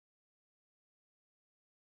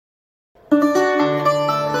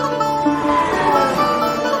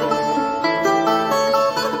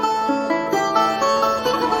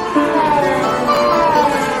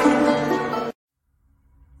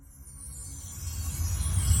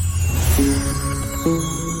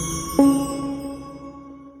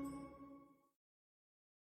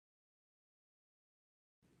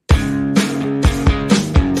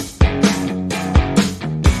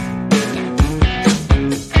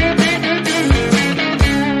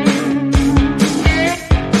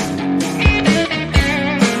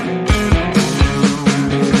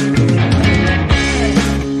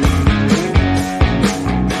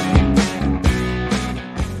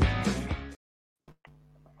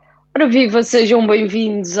Ora viva, sejam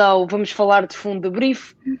bem-vindos ao Vamos Falar de Fundo de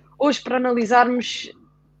Brief. Hoje para analisarmos,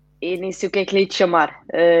 e nem sei o que é que lhe hei de chamar,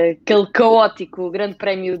 aquele caótico Grande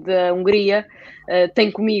Prémio da Hungria.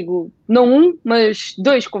 Tem comigo não um, mas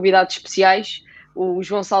dois convidados especiais. O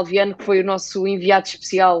João Salviano, que foi o nosso enviado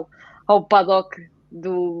especial ao paddock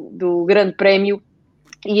do Grande Prémio,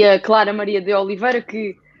 e a Clara Maria de Oliveira,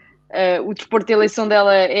 que o desporto de eleição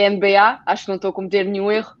dela é NBA, acho que não estou a cometer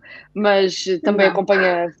nenhum erro, mas também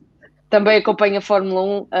acompanha a Fórmula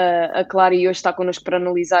 1, a Clara, e hoje está connosco para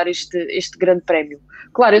analisar este grande prémio.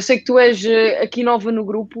 Claro, eu sei que tu és aqui nova no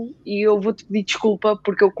grupo e eu vou-te pedir desculpa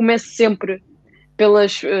porque eu começo sempre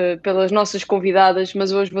pelas nossas convidadas,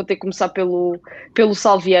 mas hoje vou ter que começar pelo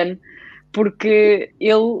Salviano, porque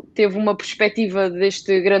ele teve uma perspectiva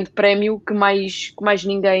deste grande prémio que mais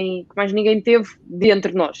ninguém teve de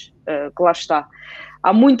entre nós, que lá está.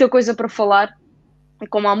 Há muita coisa para falar.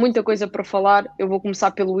 Como há muita coisa para falar, eu vou começar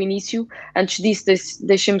pelo início. Antes disso,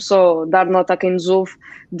 deixem-me só dar nota a quem nos ouve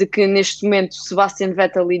de que neste momento Sebastian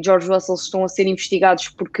Vettel e George Russell estão a ser investigados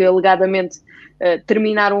porque alegadamente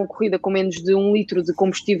terminaram a corrida com menos de 1 litro de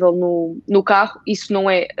combustível no carro. Isso não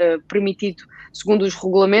é permitido segundo os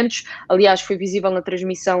regulamentos. Aliás, foi visível na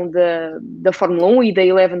transmissão da Fórmula 1 e da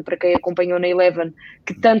Eleven, para quem acompanhou na Eleven,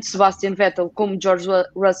 que tanto Sebastian Vettel como George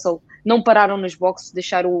Russell não pararam nas boxes,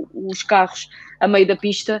 deixaram os carros a meio da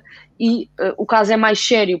pista, e o caso é mais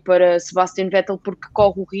sério para Sebastian Vettel porque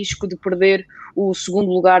corre o risco de perder o segundo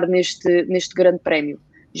lugar neste grande prémio.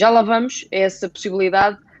 Já lá vamos a essa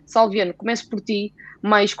possibilidade. Salviano, começo por ti,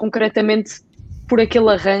 mais concretamente por aquele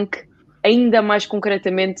arranque, ainda mais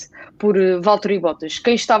concretamente por Valtteri Bottas.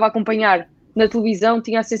 Quem estava a acompanhar na televisão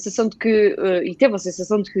tinha a sensação de que, e teve a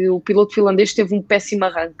sensação de que o piloto finlandês teve um péssimo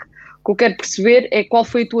arranque. O que eu quero perceber é qual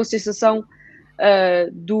foi a tua sensação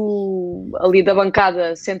ali da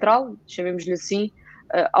bancada central, chamemos-lhe assim,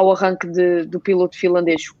 ao arranque do piloto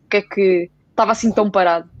finlandês. O que é que estava assim tão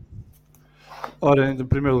parado? Ora, em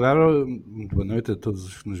primeiro lugar, muito boa noite a todos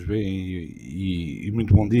os que nos veem e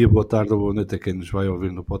muito bom dia, boa tarde ou boa noite a quem nos vai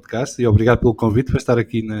ouvir no podcast, e obrigado pelo convite para estar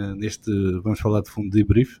aqui neste Vamos Falar de Fundo de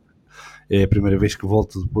Brief. É a primeira vez que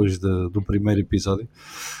volto depois do primeiro episódio.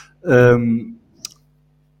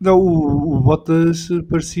 Não, o Bottas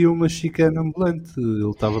parecia uma chicana ambulante, ele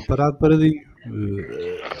estava paradinho.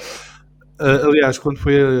 Aliás, quando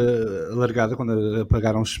foi a largada, quando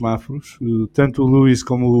apagaram os semáforos, tanto o Lewis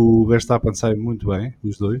como o Verstappen saem muito bem,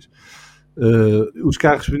 os dois. Os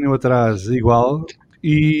carros vinham atrás igual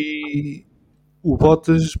e o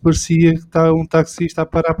Bottas parecia que está um taxista a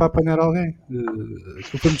parar para apanhar alguém.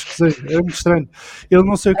 Foi muito esquisito, era muito estranho. Ele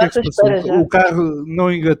não sei o que é que se passou. O carro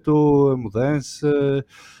não engatou a mudança,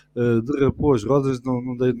 derrapou as rodas,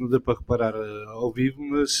 não deu para reparar ao vivo,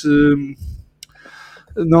 mas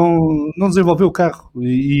não desenvolveu o carro.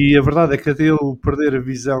 E a verdade é que até ele perder a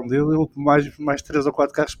visão dele, mais 3 ou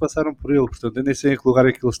 4 carros passaram por ele. Portanto, eu nem sei em que lugar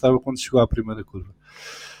é que ele estava quando chegou à primeira curva.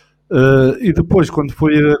 E depois, quando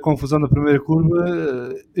foi a confusão na primeira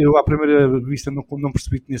curva, eu à primeira vista não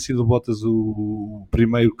percebi que tinha sido o Bottas o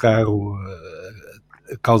primeiro carro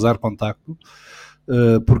a causar contacto,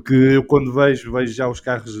 porque eu quando vejo já os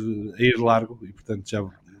carros a ir largo e portanto já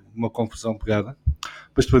uma confusão pegada.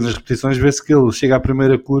 Mas depois nas repetições vê-se que ele chega à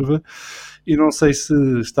primeira curva e não sei se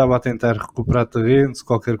estava a tentar recuperar terreno, se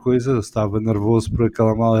qualquer coisa, se estava nervoso por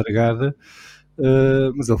aquela mal largada.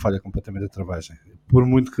 Mas ele falha completamente a travagem. Por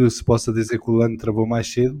muito que se possa dizer que o Lando travou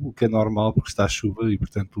mais cedo, o que é normal porque está a chuva e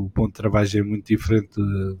portanto o ponto de travagem é muito diferente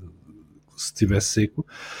se estivesse seco.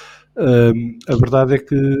 A verdade é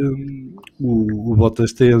que o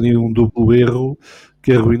Bottas tem ali um duplo erro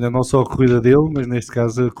que arruína não só a corrida dele, mas neste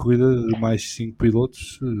caso a corrida de mais 5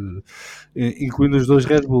 pilotos, incluindo os 2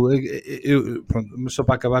 Red Bull. Pronto, mas só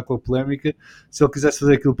para acabar com a polémica, se ele quisesse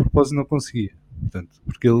fazer aquilo de propósito não conseguia, portanto,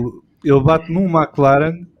 porque ele bate num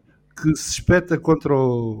McLaren que se espeta contra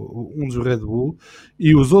um dos Red Bull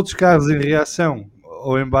e os outros carros em reação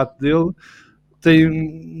ao embate dele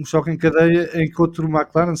têm um choque em cadeia em que outro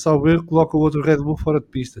McLaren, salvo erro, coloca o outro Red Bull fora de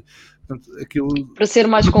pista. Portanto, aquilo, para ser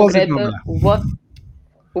mais concreta,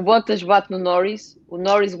 o Bottas bate no Norris, o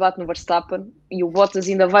Norris bate no Verstappen e o Bottas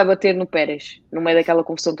ainda vai bater no Pérez, no meio daquela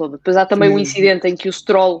confusão toda. Depois há também um incidente em que o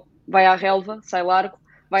Stroll vai à relva, sai largo,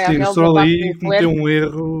 vai à relva, o Stroll aí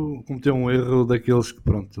cometeu um erro daqueles que,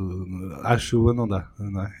 pronto, à chuva não dá.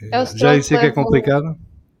 Não é? Já isso é que é complicado.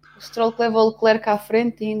 O Stroll que leva o Leclerc à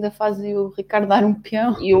frente e ainda faz o Ricardo dar um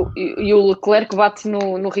peão. E o Leclerc bate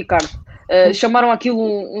no Ricardo. Chamaram aquilo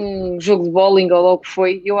um jogo de bowling ou logo que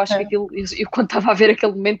foi. Eu acho que aquilo, eu quando estava a ver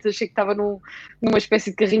aquele momento, achei que estava numa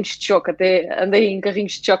espécie de carrinhos de choque. Até andei em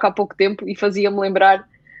carrinhos de choque há pouco tempo e fazia-me lembrar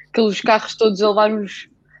aqueles carros todos a levar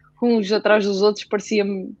uns atrás dos outros, parecia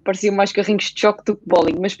mais carrinhos de choque do que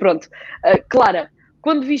bowling, mas pronto. Clara,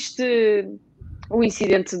 quando viste o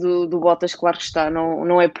incidente do Bottas, claro que está,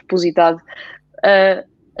 não é propositado,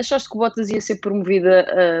 achaste que o Bottas ia ser promovida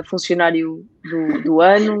a funcionário do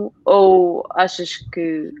ano ou achas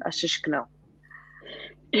que não?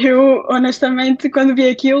 Eu, honestamente, quando vi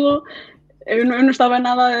aquilo, eu não estava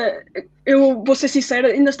nada. Eu vou ser sincera,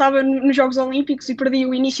 ainda estava nos Jogos Olímpicos e perdi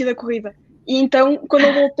o início da corrida. E então, quando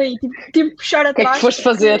eu voltei, tive que puxar atrás. O que é que foste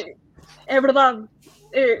fazer? É verdade.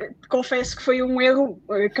 Confesso que foi um erro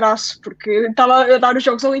crasso, porque estava a dar os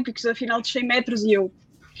Jogos Olímpicos, a final de 100 metros, e eu.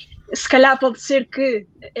 Se calhar pode ser que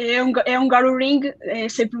é um Garoring, é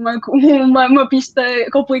sempre uma pista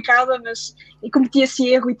complicada, mas eu cometi esse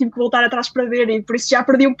erro e tive que voltar atrás para ver, e por isso já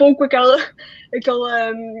perdi um pouco aquele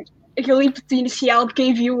ímpeto inicial de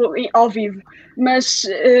quem viu ao vivo. Mas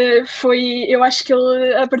eu acho que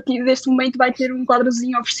ele, a partir deste momento, vai ter um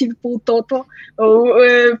quadrozinho oferecido pelo Toto ou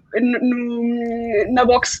na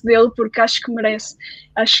box dele, porque acho que merece.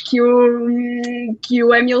 Acho que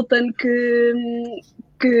o Hamilton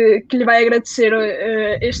que lhe vai agradecer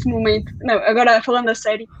este momento. Não, agora falando a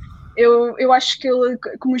sério, eu acho que ele,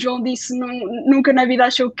 como o João disse, nunca na vida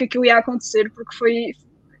achou que aquilo ia acontecer, porque foi.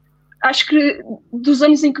 Acho que dos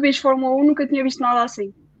anos em que vejo Fórmula 1 nunca tinha visto nada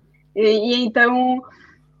assim. E então,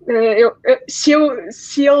 se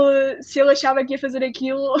ele achava que ia fazer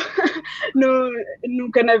aquilo,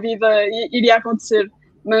 nunca na vida iria acontecer.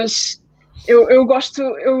 Mas eu gosto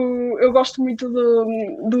muito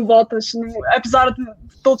do Bottas, apesar de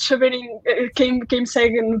todos saberem, quem me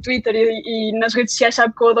segue no Twitter e nas redes sociais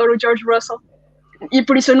sabe que eu adoro o George Russell, e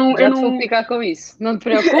por isso eu te vou picar com isso, não te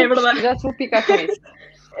preocupes. É verdade. Já te vou picar com isso.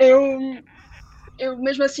 Eu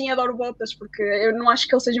mesmo assim adoro o Bottas, porque eu não acho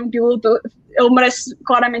que ele seja um piloto, ele merece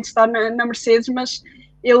claramente estar na Mercedes, mas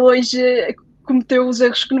ele hoje cometeu os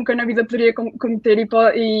erros que nunca na vida poderia cometer,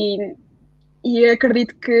 e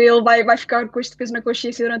acredito que ele vai ficar com este peso na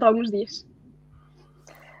consciência durante alguns dias.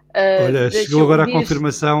 Olha, chegou agora a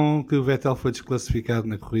confirmação que o Vettel foi desclassificado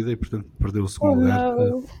na corrida e, portanto, perdeu o segundo lugar.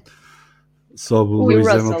 Sobe o Lewis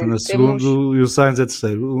Hamilton a segundo e o Sainz a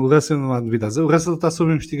terceiro. O Russell não há novidades. O Russell está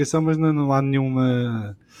sob investigação, mas não há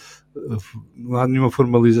nenhuma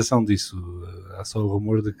formalização disso. Há só o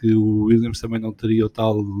rumor de que o Williams também não teria o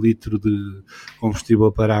tal litro de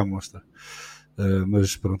combustível para a amostra.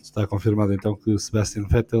 Mas pronto, está confirmado então que Sebastian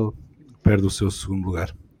Vettel perde o seu segundo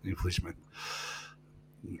lugar, infelizmente.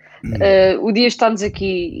 O Dias está-nos aqui,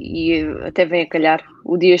 e até vem a calhar,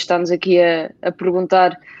 o Dias está-nos aqui a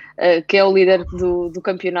perguntar que é o líder do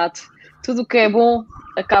campeonato. Tudo o que é bom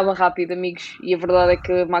acaba rápido, amigos, e a verdade é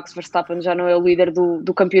que Max Verstappen já não é o líder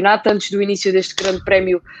do campeonato. Antes do início deste grande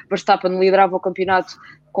prémio, Verstappen liderava o campeonato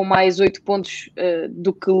com mais 8 pontos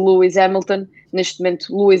do que Lewis Hamilton. Neste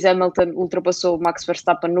momento, Lewis Hamilton ultrapassou Max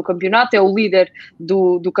Verstappen no campeonato, é o líder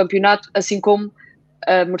do campeonato, assim como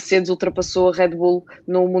a Mercedes ultrapassou a Red Bull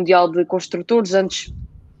no Mundial de Construtores. Antes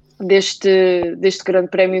deste grande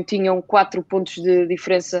prémio tinham 4 pontos de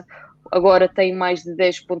diferença, agora tem mais de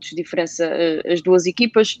 10 pontos de diferença as duas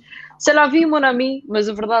equipas. C'est la vie, mon ami, mas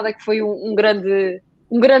a verdade é que foi um grande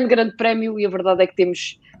prémio, e a verdade é que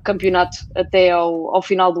temos campeonato até ao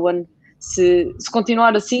final do ano. Se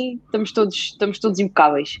continuar assim, estamos todos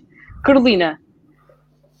impecáveis. Carolina,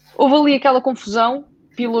 houve ali aquela confusão,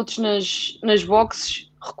 pilotos nas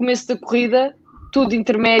boxes, recomeço da corrida, tudo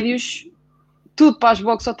intermédios, tudo para as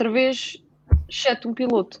boxes outra vez, exceto um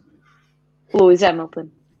piloto, Lewis Hamilton.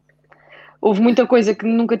 Houve muita coisa que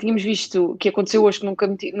nunca tínhamos visto, que aconteceu hoje, que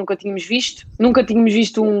nunca tínhamos visto. Nunca tínhamos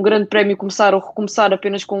visto um grande prémio começar ou recomeçar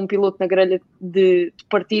apenas com um piloto na grelha de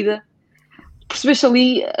partida. Percebeste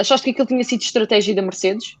ali, achaste que aquilo tinha sido estratégia da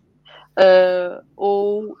Mercedes?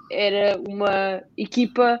 Ou era uma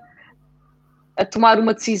equipa a tomar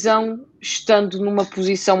uma decisão estando numa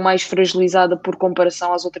posição mais fragilizada por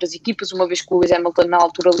comparação às outras equipas, uma vez que o Lewis Hamilton na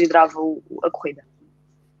altura liderava a corrida?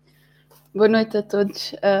 Boa noite a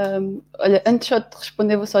todos. Olha, antes só de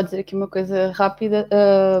responder, vou só dizer aqui uma coisa rápida.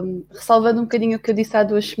 Ressalvando um bocadinho o que eu disse há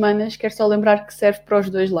 2 semanas, quero só lembrar que serve para os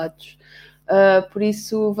dois lados. Por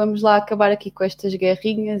isso, vamos lá acabar aqui com estas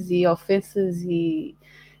guerrinhas e ofensas e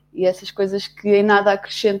essas coisas que em nada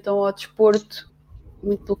acrescentam ao desporto,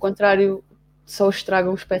 muito pelo contrário, só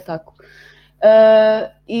estragam o espetáculo.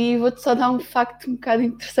 E vou-te só dar um facto um bocado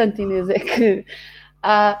interessante, Inês, é que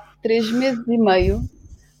há 3 meses e meio,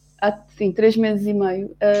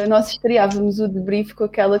 nós estreávamos o debrief com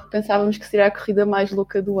aquela que pensávamos que seria a corrida mais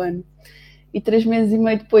louca do ano. E 3 meses e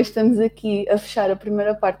meio depois estamos aqui a fechar a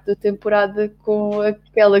primeira parte da temporada com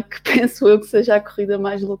aquela que penso eu que seja a corrida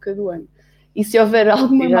mais louca do ano. E se houver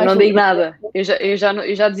alguma Eu já mais não digo nada.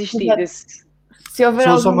 Eu já desisti Exato. desse. Se houver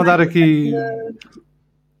Só alguma mandar aqui.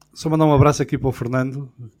 Só mandar um abraço aqui para o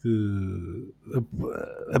Fernando, que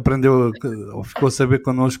aprendeu, ou ficou a saber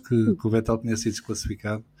connosco que o Vettel tinha sido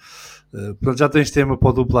desclassificado. Pronto, já tens tema para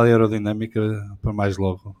o dupla aerodinâmica, para mais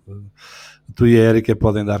logo. Tu e a Érica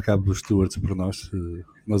podem dar cabo dos stewards por nós,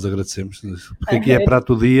 nós agradecemos, porque aqui é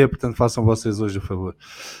prato do dia, portanto façam vocês hoje o favor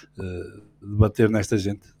de bater nesta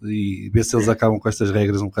gente e ver se eles acabam com estas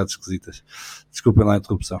regras um bocado esquisitas. Desculpem lá a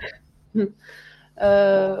interrupção.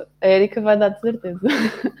 a Érica vai dar de certeza.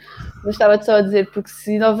 Mas estava só a dizer, porque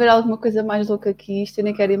se não houver alguma coisa mais louca que isto, eu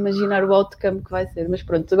nem quero imaginar o outcome que vai ser. Mas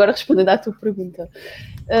pronto, agora respondendo à tua pergunta.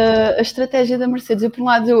 A estratégia da Mercedes, por um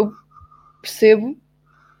lado eu percebo,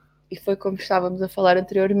 e foi como estávamos a falar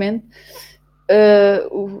anteriormente,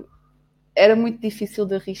 era muito difícil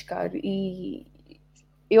de arriscar. E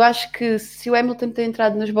eu acho que se o Hamilton tem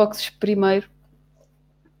entrado nos boxes primeiro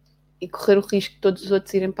e correr o risco de todos os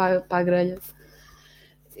outros irem para a grelha,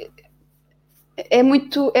 é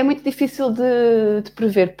muito difícil de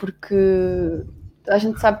prever, porque a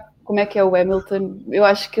gente sabe como é que é o Hamilton. Eu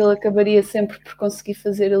acho que ele acabaria sempre por conseguir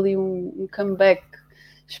fazer ali um comeback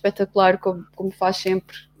espetacular, como faz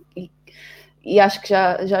sempre, e acho que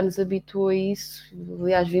já nos habituou a isso.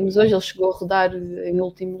 Aliás, vimos hoje, ele chegou a rodar em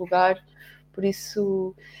último lugar, por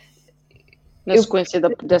isso... Na sequência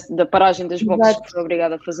da paragem das boxes que foi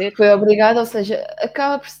obrigado a fazer. Foi obrigado, ou seja,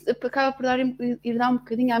 acaba por ir dar um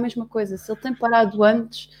bocadinho à mesma coisa. Se ele tem parado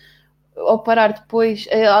antes ou parar depois,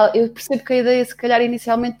 eu percebo que a ideia, se calhar,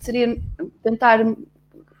 inicialmente seria tentar,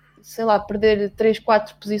 sei lá, perder 3,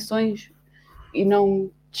 4 posições e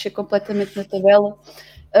não descer completamente na tabela.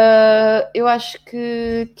 Eu acho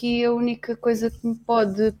que aqui a única coisa que me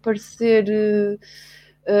pode parecer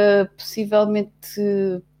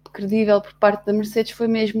possivelmente credível por parte da Mercedes foi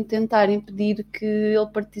mesmo tentar impedir que ele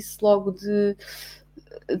partisse logo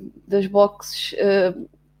das boxes.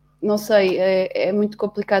 Não sei, é muito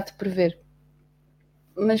complicado de prever,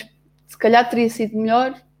 mas se calhar teria sido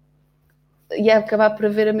melhor e acabar por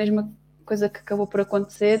haver a mesma coisa que acabou por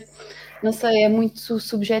acontecer. Não sei, é muito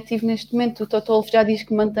subjetivo neste momento. O Toto Wolff já diz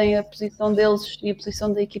que mantém a posição deles e a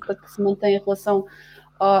posição da equipa que se mantém em relação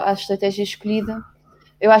à estratégia escolhida.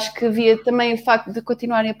 Eu acho que havia também o facto de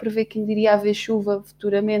continuarem a prever que ainda iria haver chuva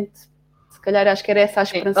futuramente. Se calhar acho que era essa a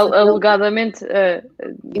esperança. Alegadamente,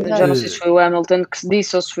 já não sei se foi o Hamilton que se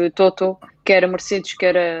disse ou se foi o Toto, quer a Mercedes,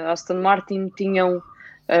 quer a Aston Martin, tinham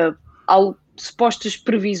supostas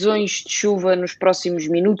previsões de chuva nos próximos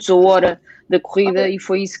minutos ou hora da corrida, e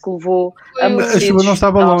foi isso que levou a Mercedes. A chuva não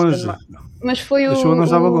estava longe. Mas foi a chuva não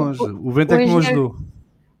estava longe. O vento é que não ajudou.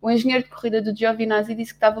 O engenheiro de corrida do Giovinazzi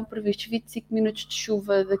disse que estavam previstos 25 minutos de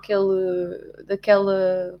chuva daquela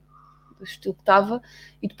do estilo que estava,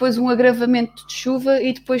 e depois um agravamento de chuva,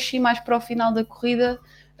 e depois sim, mais para o final da corrida,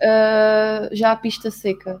 já a pista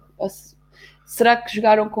seca. Será que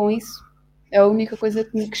jogaram com isso? É a única coisa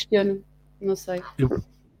que me questiono. Não sei. Eu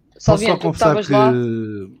posso só confessar que... Lá?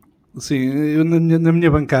 Sim, eu na minha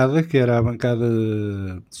bancada, que era a bancada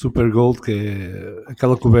Super Gold, que é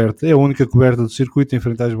aquela coberta, é a única coberta do circuito em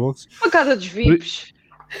frente às boxes. Bancada dos VIPs.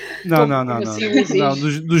 Não.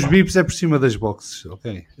 Dos VIPs é por cima das boxes,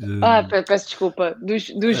 ok? Peço desculpa. Dos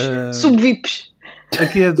sub-VIPs.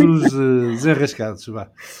 Aqui é dos desenrascados, vá.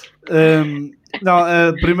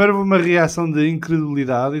 Primeiro uma reação de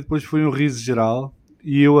incredulidade e depois foi um riso geral.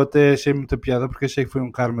 E eu até achei muita piada, porque achei que foi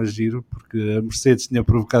um karma giro, porque a Mercedes tinha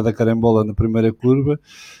provocado a carambola na primeira curva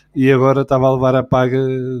e agora estava a levar a paga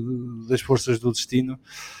das forças do destino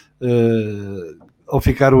ao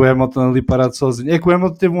ficar o Hamilton ali parado sozinho. É que o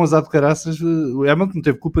Hamilton teve um azar de caraças, o Hamilton não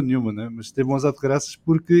teve culpa nenhuma, né? Mas teve um azar de caraças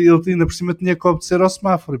porque ele ainda por cima tinha que obedecer ao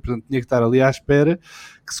semáforo e portanto tinha que estar ali à espera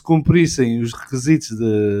que se cumprissem os requisitos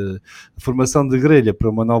de formação de grelha para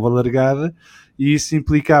uma nova largada. E isso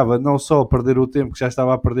implicava não só perder o tempo que já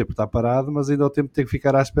estava a perder por estar parado, mas ainda o tempo de ter que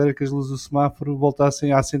ficar à espera que as luzes do semáforo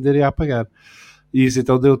voltassem a acender e a apagar. E isso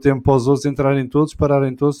então deu tempo para os outros entrarem todos,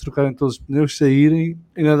 pararem todos, trocarem todos os pneus, saírem,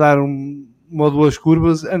 ainda dar uma ou duas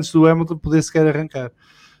curvas antes do Hamilton poder sequer arrancar.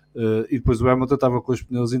 E depois o Hamilton estava com os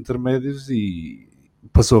pneus intermédios e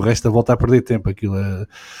passou o resto a voltar a perder tempo. Aquilo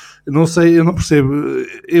não sei, eu não percebo.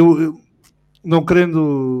 Eu não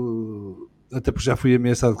querendo, até porque já fui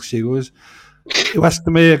ameaçado que chego hoje, eu acho que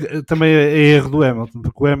também é erro do Hamilton,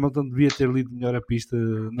 porque o Hamilton devia ter lido melhor a pista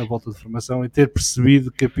na volta de formação e ter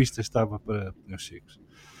percebido que a pista estava para pneus secos.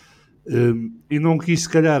 E não quis, se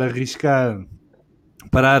calhar, arriscar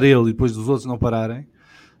parar ele e depois dos outros não pararem,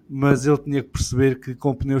 mas ele tinha que perceber que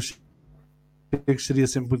com pneus secos seria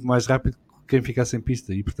sempre muito mais rápido quem ficasse em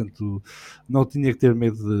pista e, portanto, não tinha que ter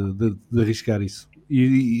medo de arriscar isso.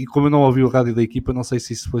 E como eu não ouvi o rádio da equipa, não sei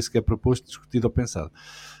se isso foi sequer proposto, discutido ou pensado.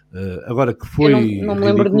 Agora que foi. Eu não me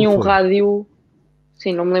lembro de nenhum rádio.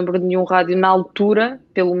 Sim, não me lembro de nenhum rádio na altura,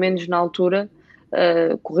 pelo menos na altura,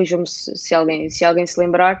 corrijam-me se alguém se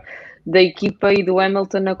lembrar, da equipa e do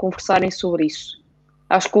Hamilton a conversarem sobre isso.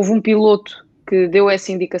 Acho que houve um piloto que deu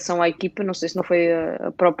essa indicação à equipa, não sei se não foi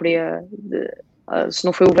a própria, se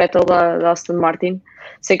não foi o Vettel da Aston Martin.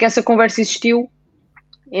 Sei que essa conversa existiu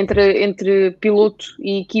entre piloto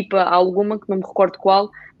e equipa alguma, que não me recordo qual,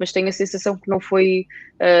 mas tenho a sensação que não foi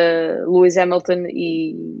Lewis Hamilton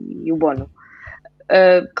e o Bono.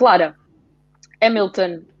 Clara,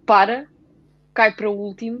 Hamilton cai para o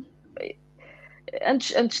último.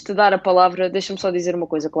 Antes de te dar a palavra, deixa-me só dizer uma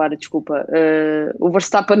coisa, Clara, desculpa. O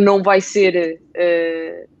Verstappen não vai ser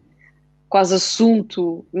quase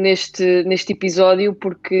assunto neste episódio,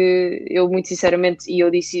 porque eu, muito sinceramente, e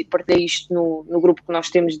eu partilhei isto no grupo que nós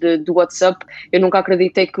temos do WhatsApp, eu nunca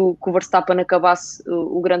acreditei que o Verstappen acabasse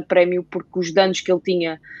o Grande Prémio, porque os danos que ele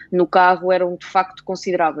tinha no carro eram de facto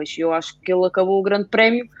consideráveis. Eu acho que ele acabou o Grande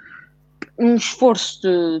Prémio um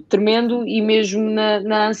esforço tremendo e mesmo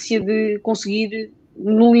na ânsia de conseguir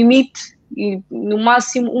no limite e no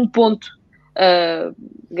máximo um ponto,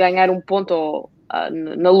 ganhar um ponto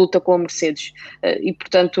na luta com a Mercedes, e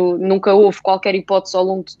portanto nunca houve qualquer hipótese ao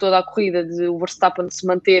longo de toda a corrida de o Verstappen se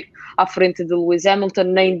manter à frente de Lewis Hamilton,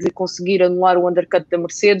 nem de conseguir anular o undercut da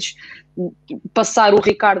Mercedes. Passar o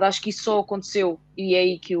Ricardo, acho que isso só aconteceu, e é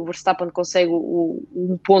aí que o Verstappen consegue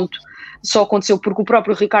um ponto, só aconteceu porque o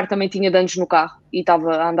próprio Ricardo também tinha danos no carro e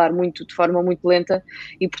estava a andar de forma muito lenta,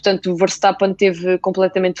 e portanto o Verstappen esteve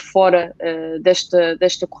completamente fora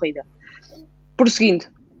desta corrida. Prosseguindo,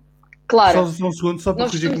 claro. Só um segundo, só para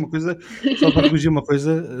corrigir uma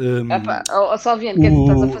coisa. Salviano, que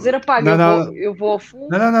estás a fazer? Apaga, eu vou ao fundo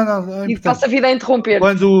e faço a vida a interromper.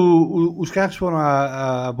 Quando os carros foram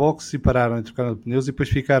à boxe e pararam e trocaram de pneus e depois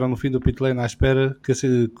ficaram no fim do pit lane à espera que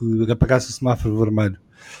apagasse o semáforo vermelho.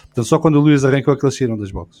 Portanto, só quando o Lewis arrancou é que eles saíram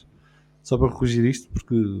das boxes. Só para corrigir isto,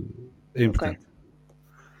 porque é importante. Okay.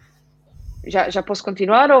 Já posso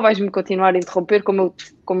continuar ou vais-me continuar a interromper como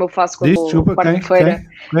eu faço quando quarta-feira?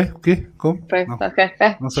 O quê? Como? Ok.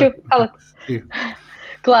 Não sei.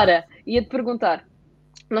 Clara, ia-te perguntar.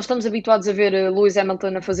 Nós estamos habituados a ver Lewis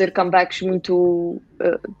Hamilton a fazer comebacks de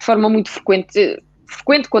forma muito frequente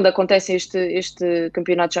quando acontece este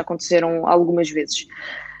campeonato, já aconteceram algumas vezes.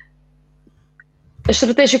 A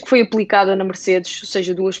estratégia que foi aplicada na Mercedes, ou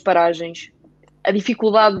seja, 2 paragens, a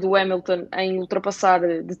dificuldade do Hamilton em ultrapassar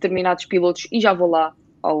determinados pilotos, e já vou lá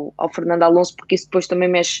ao Fernando Alonso, porque isso depois também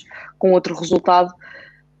mexe com outro resultado.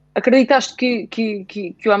 Acreditaste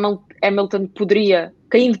que o Hamilton poderia,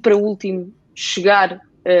 caindo para o último, chegar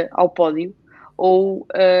ao pódio? Ou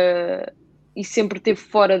e sempre esteve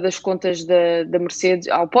fora das contas da Mercedes,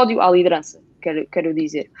 ao pódio, à liderança, quero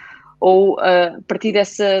dizer? Ou a partir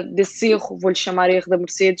desse erro, vou-lhe chamar erro da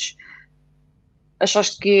Mercedes,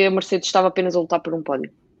 achaste que a Mercedes estava apenas a lutar por um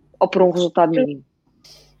pódio? Ou por um resultado mínimo?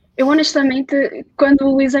 Eu honestamente, quando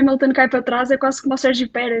o Lewis Hamilton cai para trás, é quase como o Sérgio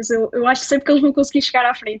Pérez. Eu acho sempre que eles vão conseguir chegar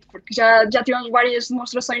à frente, porque já tivemos várias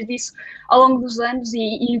demonstrações disso ao longo dos anos,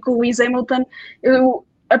 e com o Lewis Hamilton,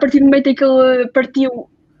 a partir do momento em que ele partiu,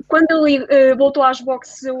 quando ele voltou às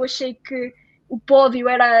boxes, eu achei que o pódio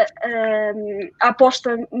era a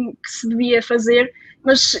aposta que se devia fazer,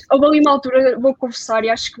 mas houve ali uma altura, vou confessar, e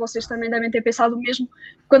acho que vocês também devem ter pensado o mesmo,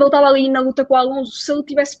 quando ele estava ali na luta com o Alonso, se ele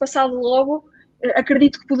tivesse passado logo,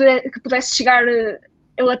 acredito que pudesse chegar.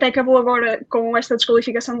 Ele até acabou agora com esta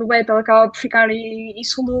desqualificação do Vettel, acaba por ficar em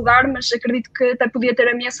segundo lugar, mas acredito que até podia ter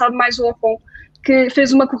ameaçado mais o Ocon, que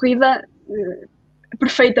fez uma corrida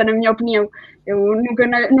perfeita, na minha opinião. Eu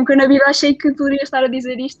nunca na vida achei que poderia estar a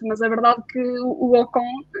dizer isto, mas é verdade que o Ocon,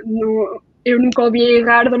 eu nunca ouvi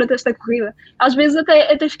errar durante esta corrida. Às vezes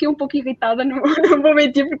até fiquei um pouco irritada, não vou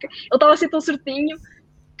mentir, porque ele estava a ser tão certinho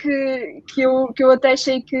que eu até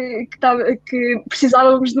achei que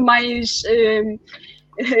precisávamos de mais,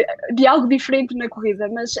 de algo diferente na corrida.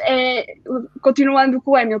 Mas continuando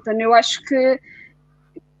com o Hamilton, eu acho que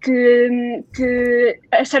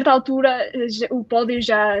a certa altura o pódio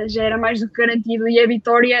já era mais do que garantido, e a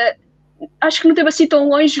vitória acho que não esteve assim tão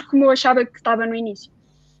longe como eu achava que estava no início.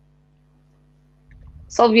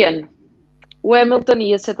 Salviano, o Hamilton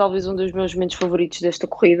ia ser talvez um dos meus momentos favoritos desta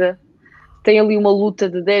corrida. Tem ali uma luta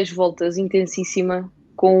de 10 voltas intensíssima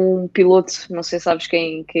com um piloto, não sei se sabes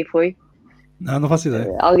quem foi. Não faço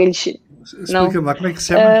ideia. Alguém Explica-me lá, como é que se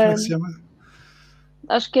chama?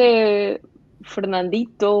 Acho que é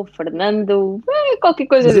Fernandito, Fernando, qualquer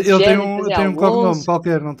coisa Mas desse ele género. tem um cognome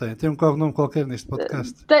qualquer, não tem? Tem um cognome qualquer neste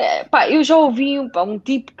podcast. Pá, eu já ouvi um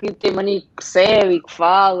tipo que tem mania que percebe e que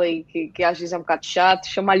fala e que às vezes é um bocado chato,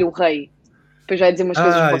 chamar-lhe o rei. Depois vai dizer umas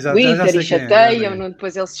coisas para o exato, já Twitter sei e quem é, chateia-me,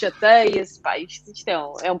 depois ele se chateia-se. Pá, isto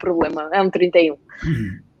é um problema, é um 31.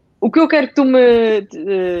 O que eu quero que tu me.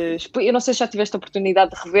 Eu não sei se já tiveste a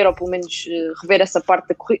oportunidade de rever, ou pelo menos rever essa parte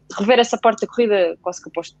da corrida, quase que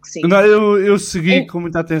aposto que sim. Não, eu segui com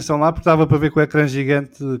muita atenção lá porque estava para ver com o ecrã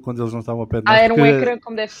gigante quando eles não estavam a pé de nós. Era um ecrã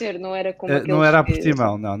como deve ser, não era como aqueles. Não era a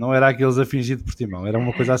Portimão, não era aqueles a fingir de Portimão, era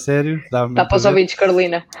uma coisa a sério. Está para os ouvidos,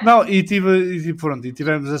 Carolina. Não, e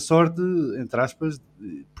tivemos a sorte, entre aspas,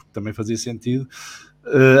 porque também fazia sentido.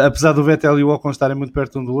 Apesar do Vettel e o Ocon estarem muito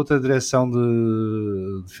perto um do outro, a direção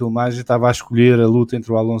de filmagem estava a escolher a luta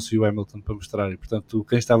entre o Alonso e o Hamilton para mostrar, e portanto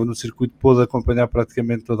quem estava no circuito pôde acompanhar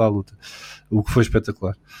praticamente toda a luta, o que foi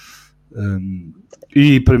espetacular.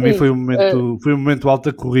 E para mim foi um momento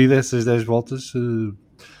alto da corrida, essas 10 voltas,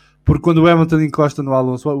 porque quando o Hamilton encosta no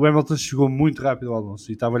Alonso, o Hamilton chegou muito rápido ao Alonso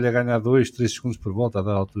e estava-lhe a ganhar 2, 3 segundos por volta a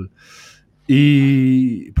dar altura.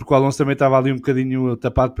 E porque o Alonso também estava ali um bocadinho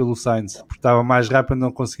tapado pelo Sainz, porque estava mais rápido,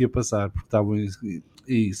 não conseguia passar, porque estavam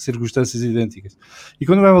em circunstâncias idênticas. E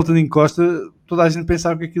quando o Hamilton encosta, toda a gente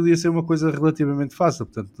pensava que aquilo ia ser uma coisa relativamente fácil.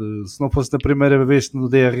 Portanto, se não fosse na primeira vez no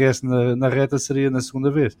DRS na reta, seria na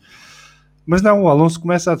segunda vez. Mas não, o Alonso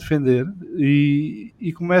começa a defender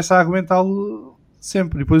e começa a aguentá-lo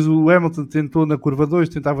sempre. E depois o Hamilton tentou na curva 2,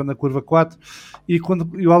 tentava na curva 4 e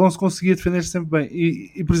o Alonso conseguia defender sempre bem.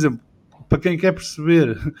 E por exemplo, para quem quer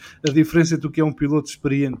perceber a diferença entre o que é um piloto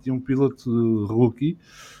experiente e um piloto rookie,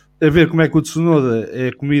 a ver como é que o Tsunoda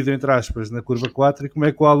é comido, entre aspas, na curva 4 e como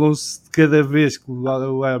é que o Alonso, cada vez que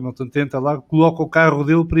o Hamilton tenta lá, coloca o carro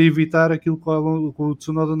dele para evitar aquilo que o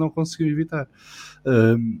Tsunoda não conseguiu evitar.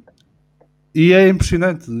 E é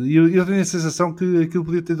impressionante. Eu tenho a sensação que aquilo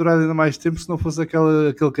podia ter durado ainda mais tempo se não fosse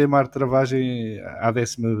aquele queimar de travagem à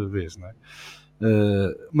 10ª vez, não é?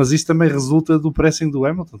 Mas isto também resulta do pressing do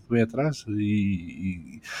Hamilton, que vem atrás,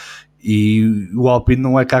 e o Alpine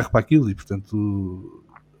não é carro para aquilo, e portanto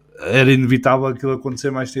era inevitável aquilo acontecer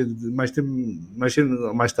mais cedo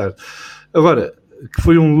ou mais tarde. Agora, que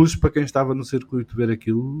foi um luxo para quem estava no circuito ver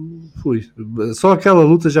aquilo, foi. Só aquela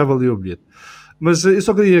luta já valia o bilhete. Mas eu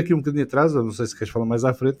só queria ir aqui um bocadinho atrás, eu não sei se queres falar mais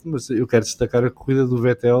à frente, mas eu quero destacar a corrida do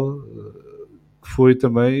Vettel, que foi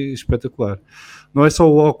também espetacular. Não é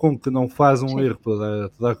só o Ocon que não faz um erro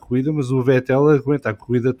toda a corrida, mas o Vettel aguenta a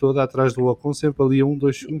corrida toda atrás do Ocon, sempre ali a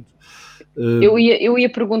 2 segundos. Eu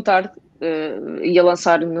ia perguntar, ia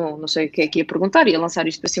lançar, não sei o que é que ia perguntar, ia lançar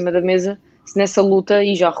isto para cima da mesa, se nessa luta,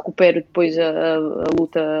 e já recupero depois a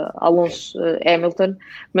luta Alonso-Hamilton,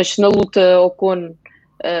 mas se na luta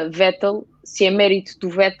Ocon-Vettel, se é mérito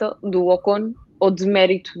do Ocon ou de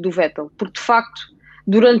mérito do Vettel, porque de facto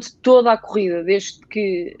durante toda a corrida, desde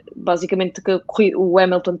que basicamente o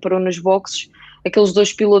Hamilton parou nos boxes, aqueles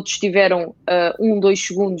dois pilotos tiveram 2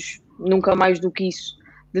 segundos, nunca mais do que isso,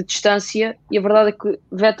 de distância, e a verdade é que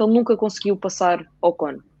Vettel nunca conseguiu passar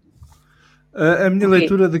Ocon. A minha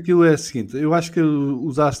leitura daquilo é a seguinte: eu acho que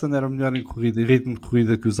os Aston eram melhor em corrida, em ritmo de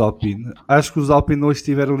corrida, que os Alpine. Acho que os Alpine hoje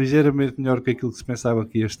estiveram ligeiramente melhor que aquilo que se pensava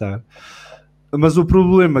que ia estar. Mas o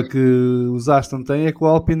problema que os Aston têm é que o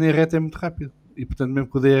Alpine em reta é muito rápido. E portanto mesmo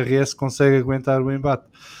que o DRS consegue aguentar o embate.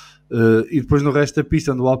 E depois no resto da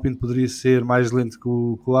pista, onde o Alpine poderia ser mais lento que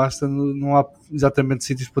o Aston, não há exatamente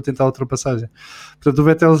sítios para tentar a ultrapassagem. Portanto o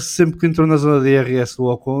Vettel, sempre que entrou na zona de DRS do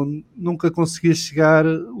Ocon, nunca conseguia chegar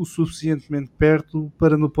o suficientemente perto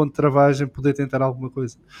para no ponto de travagem poder tentar alguma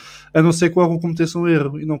coisa, a não ser que o Ocon cometesse um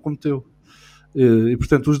erro, e não cometeu. E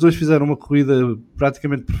portanto os dois fizeram uma corrida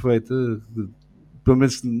praticamente perfeita, pelo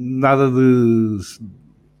menos nada de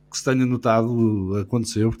que se tenha notado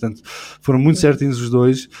aconteceu, portanto foram muito certinhos os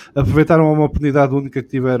dois, aproveitaram uma oportunidade única que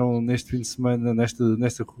tiveram neste fim de semana,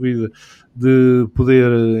 nesta corrida, de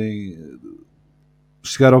poder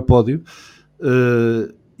chegar ao pódio,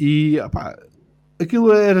 e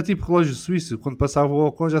aquilo era tipo relógio suíço, quando passava o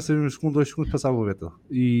Ocon já sabíamos que com 2 segundos passava o Vettel,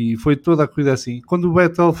 e foi toda a corrida assim. Quando o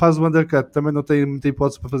Vettel faz o undercut também não tem muita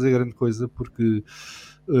hipótese para fazer grande coisa, porque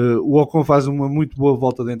o Ocon faz uma muito boa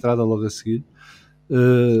volta de entrada logo a seguir,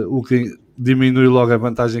 o que diminui logo a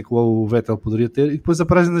vantagem que o Vettel poderia ter, e depois a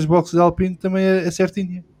paragem nas boxes de Alpine também é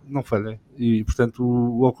certinha, não falha, e portanto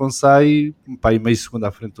o Ocon sai meio segundo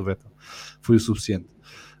à frente do Vettel, foi o suficiente.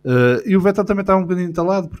 E o Vettel também estava um bocadinho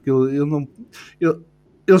entalado, porque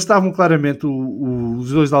eles estavam claramente,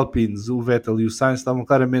 os dois de Alpines, o Vettel e o Sainz, estavam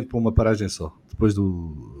claramente para uma paragem só, depois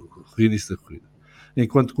do reinício da corrida,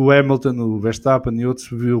 enquanto que o Hamilton, o Verstappen e outros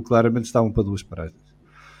viu claramente estavam para 2 paragens.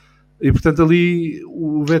 E portanto ali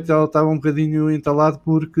o Vettel estava um bocadinho entalado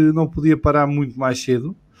porque não podia parar muito mais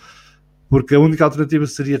cedo, porque a única alternativa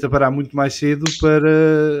seria parar muito mais cedo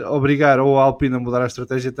para obrigar ou a Alpine a mudar a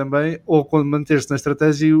estratégia também, ou quando manter-se na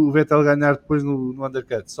estratégia e o Vettel ganhar depois no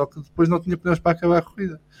undercut. Só que depois não tinha pneus para acabar a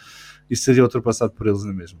corrida. Isso seria ultrapassado por eles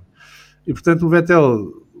na mesma. E portanto o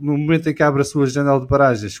Vettel, no momento em que abre a sua janela de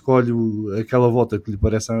paragem, escolhe aquela volta que lhe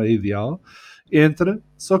parece a ideal, entra,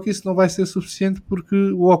 só que isso não vai ser suficiente porque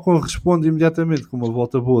o Ocon responde imediatamente com uma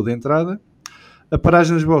volta boa de entrada, a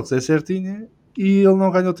paragem nos boxes é certinha e ele não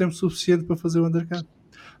ganha o tempo suficiente para fazer o undercut.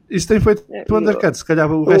 Isto tem feito o undercut, se calhar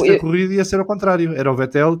o resto da corrida ia ser ao contrário, era o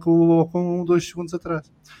Vettel com 2 segundos atrás,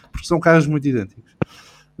 porque são carros muito idênticos.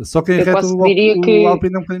 Só que em reta o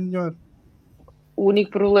Alpine é um bocadinho melhor. O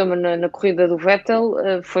único problema na corrida do Vettel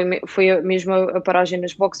foi a mesma paragem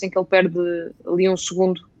nas boxes em que ele perde ali 1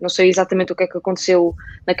 segundo. Não sei exatamente o que é que aconteceu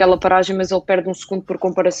naquela paragem, mas ele perde 1 segundo por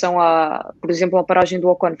comparação por exemplo, a paragem do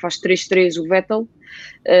Ocon faz 3-3 o Vettel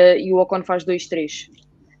e o Ocon faz 2-3.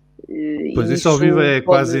 Pois isso ao vivo é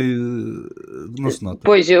quase não se nota.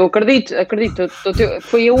 Pois, eu acredito.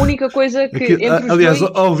 Foi a única coisa que entre os aliás,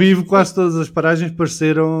 dois... ao vivo quase todas as paragens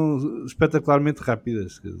pareceram espetacularmente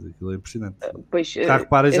rápidas. Aquilo é impressionante. Pois, o carro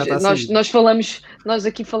para e já está a sair. Nós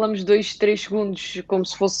aqui falamos 2-3 segundos como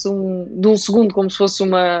se fosse de 1 segundo, como se fosse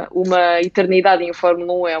uma eternidade, e em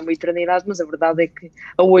Fórmula 1 é uma eternidade, mas a verdade é que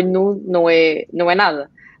a olho nu não é nada.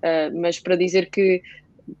 Mas para dizer que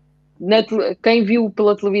quem viu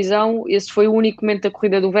pela televisão, esse foi o único momento da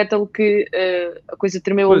corrida do Vettel que a coisa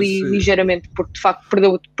tremeu ali ligeiramente, porque de facto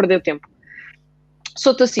perdeu tempo.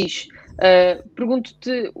 Souto Assis,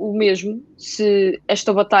 pergunto-te o mesmo, se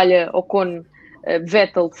esta batalha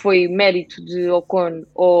Ocon-Vettel foi mérito de Ocon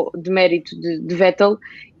ou de mérito de Vettel,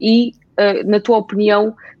 e na tua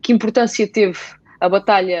opinião, que importância teve a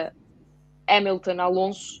batalha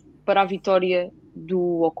Hamilton-Alonso para a vitória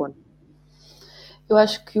do Ocon? Eu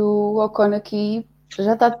acho que o Ocon aqui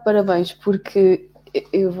já está de parabéns, porque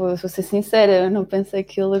eu vou ser sincera, eu não pensei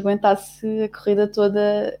que ele aguentasse a corrida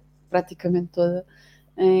toda, praticamente toda,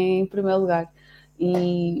 em primeiro lugar.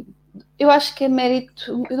 E eu acho que é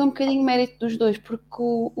mérito, eu dou um bocadinho de mérito dos dois, porque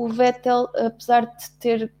o Vettel, apesar de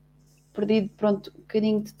ter perdido um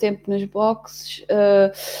bocadinho de tempo nas boxes,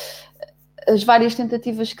 as várias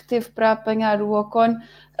tentativas que teve para apanhar o Ocon,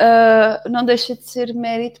 não deixa de ser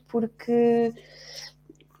mérito, porque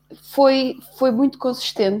foi muito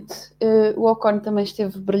consistente. O Ocon também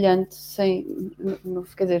esteve brilhante,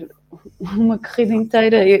 quer dizer, uma corrida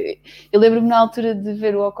inteira. Eu lembro-me na altura de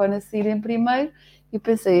ver o Ocon a sair em primeiro e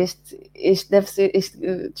pensei, este deve ser,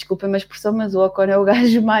 desculpem a expressão, mas o Ocon é o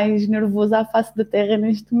gajo mais nervoso à face da terra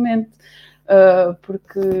neste momento,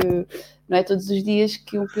 porque não é todos os dias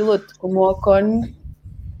que um piloto como o Ocon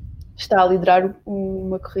está a liderar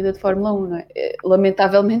uma corrida de Fórmula 1, não é?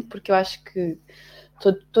 Lamentavelmente, porque eu acho que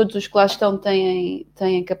todos os que lá estão têm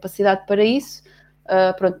capacidade para isso.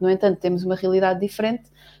 No entanto, temos uma realidade diferente,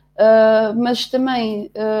 mas também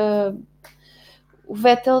o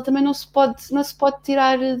Vettel também não se pode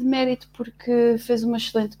tirar de mérito, porque fez uma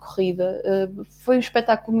excelente corrida. Foi um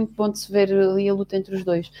espetáculo muito bom de se ver ali a luta entre os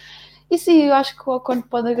dois. E sim, eu acho que o Ocon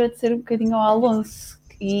pode agradecer um bocadinho ao Alonso,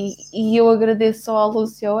 e eu agradeço ao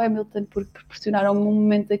Alonso e ao Hamilton porque proporcionaram-me um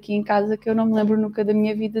momento aqui em casa que eu não me lembro nunca da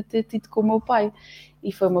minha vida ter tido com o meu pai,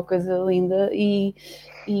 e foi uma coisa linda, e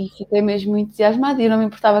fiquei mesmo muito entusiasmada, e eu não me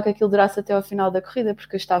importava que aquilo durasse até ao final da corrida,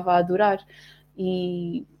 porque eu estava a adorar,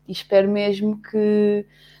 e espero mesmo que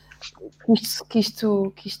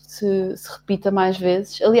isto se repita mais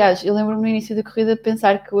vezes. Aliás, eu lembro-me no início da corrida de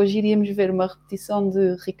pensar que hoje iríamos ver uma repetição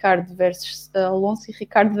de Ricardo versus Alonso e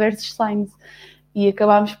Ricardo versus Sainz, e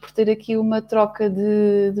acabámos por ter aqui uma troca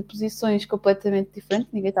de posições completamente diferente,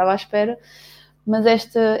 ninguém estava à espera, mas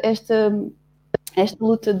esta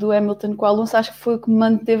luta do Hamilton com o Alonso acho que foi o que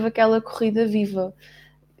manteve aquela corrida viva.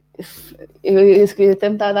 Eu até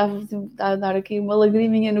me está a dar aqui uma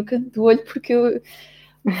lagriminha no canto do olho, porque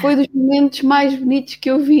foi dos momentos mais bonitos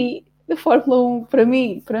que eu vi da Fórmula 1, para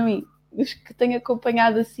mim, dos que tenho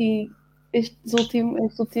acompanhado assim este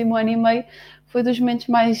último ano e meio, foi dos momentos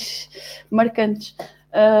mais marcantes.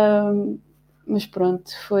 Mas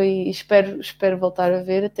pronto, espero voltar a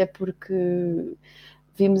ver, até porque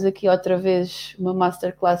vimos aqui outra vez uma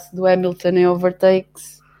masterclass do Hamilton em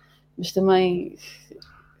overtakes, mas também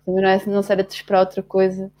não era de esperar outra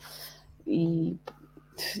coisa, e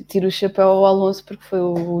tiro o chapéu ao Alonso porque foi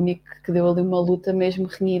o único que deu ali uma luta mesmo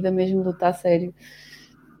renhida, mesmo luta a sério.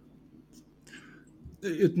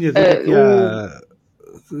 Eu tinha dito aqui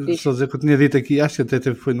Só dizer que eu tinha dito aqui, acho que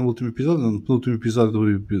até foi no último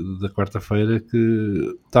episódio da quarta-feira,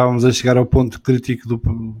 que estávamos a chegar ao ponto crítico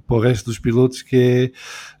para o resto dos pilotos, que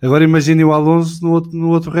é, agora imaginem o Alonso no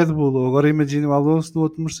outro Red Bull, ou agora imaginem o Alonso no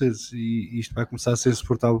outro Mercedes, e isto vai começar a ser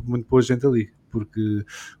insuportável muito boa gente ali, porque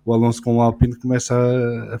o Alonso com o Alpine começa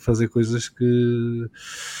a fazer coisas que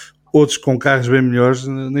outros com carros bem melhores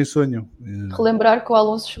nem sonham. Relembrar que o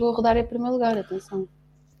Alonso chegou a rodar em primeiro lugar, atenção.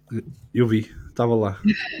 Eu vi, estava lá.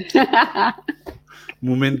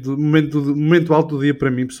 momento alto do dia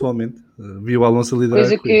para mim, pessoalmente. Vi o Alonso a liderar.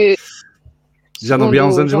 Coisa que, já não vi há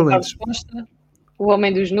uns anos João valentes. Carlos Costa, o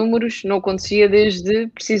homem dos números, não acontecia desde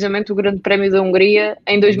precisamente o Grande Prémio da Hungria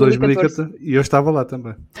em 2014. E eu estava lá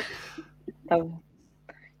também. Tá.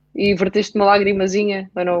 E verteste uma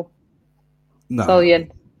lagrimazinha ou não? Não. Saliane.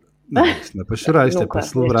 Não, isto não é para chorar, isto é para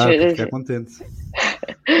celebrar, para ficar contente.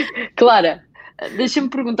 Clara, deixa-me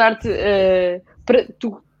perguntar-te,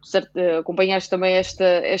 tu certo, acompanhaste também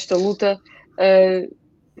esta luta,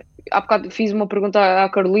 há bocado fiz uma pergunta à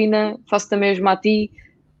Carolina, faço também mesmo a ti,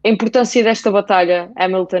 a importância desta batalha,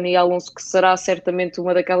 Hamilton e Alonso, que será certamente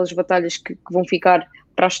uma daquelas batalhas que vão ficar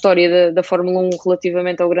para a história da Fórmula 1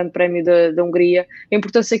 relativamente ao Grande Prémio da Hungria, a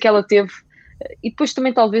importância que ela teve, e depois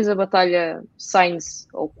também talvez a batalha Sainz,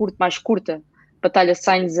 ou mais curta, batalha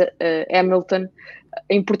Sainz-Hamilton,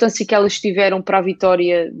 a importância que elas tiveram para a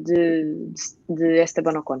vitória de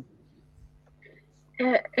Esteban Ocon.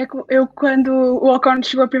 Eu, quando o Ocon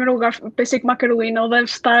chegou a primeiro lugar, pensei que a Carolina deve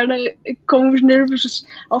estar com os nervos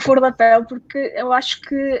ao flor da pele, porque eu acho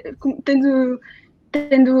que,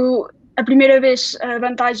 tendo a primeira vez a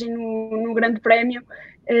vantagem no Grande Prémio,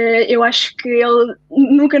 eu acho que ele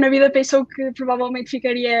nunca na vida pensou que provavelmente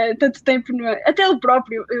ficaria tanto tempo, até ele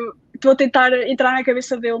próprio. Eu estou a tentar entrar na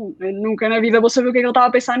cabeça dele, eu nunca na vida vou saber o que é que ele estava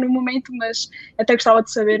a pensar no momento, mas até gostava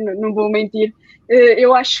de saber, não vou mentir.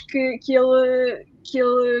 Eu acho que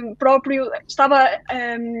ele próprio estava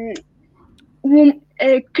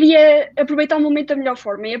queria aproveitar o momento da melhor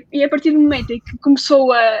forma, e a partir do momento em que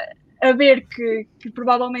começou a ver que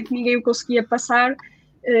provavelmente ninguém o conseguia passar,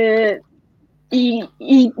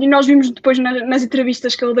 e nós vimos depois nas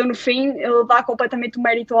entrevistas que ele deu no fim, ele dá completamente o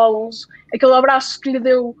mérito ao Alonso, aquele abraço que lhe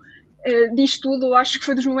deu, diz tudo. Acho que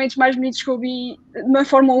foi dos momentos mais bonitos que eu vi na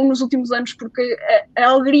Fórmula 1 nos últimos anos, porque a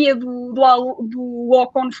alegria do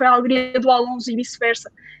Ocon foi a alegria do Alonso e vice-versa.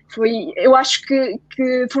 Eu acho que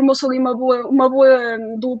formou-se ali uma boa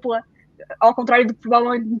dupla, ao contrário do que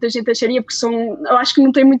provavelmente muita gente acharia, porque eu acho que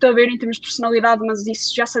não tem muito a ver em termos de personalidade, mas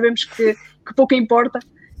isso já sabemos que pouco importa.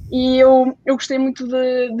 E eu gostei muito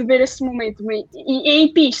de ver esse momento. E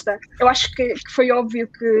em pista, eu acho que foi óbvio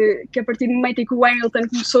que a partir do momento em que o Hamilton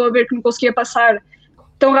começou a ver que não conseguia passar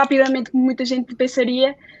tão rapidamente como muita gente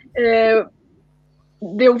pensaria,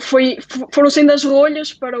 foram sendo as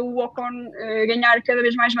rolhas para o Ocon ganhar cada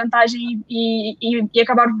vez mais vantagem e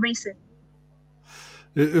acabar por vencer.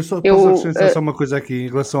 Eu só posso acrescentar só uma coisa aqui em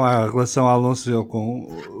relação a Alonso e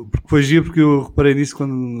Ocon, porque foi giro, porque eu reparei nisso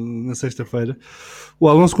na sexta-feira. O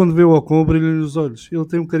Alonso, quando vê o Ocon, brilha-lhe os olhos, ele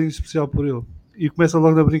tem um carinho especial por ele e começa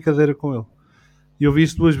logo na brincadeira com ele. E eu vi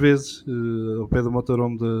isso 2 vezes ao pé do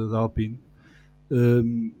motorhome da Alpine,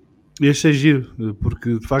 e achei giro,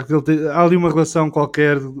 porque de facto há ali uma relação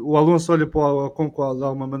qualquer. O Alonso olha para o Ocon de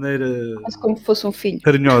alguma maneira, quase como se fosse um filho,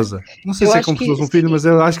 carinhosa. Não sei se é como se fosse um filho, mas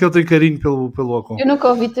eu acho que ele tem carinho pelo Ocon. Eu nunca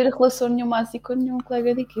ouvi ter relação nenhuma assim com nenhum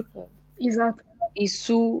colega de equipa. Exato.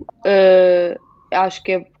 Isso acho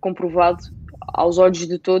que é comprovado aos olhos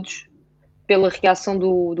de todos pela reação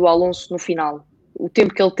do Alonso no final. O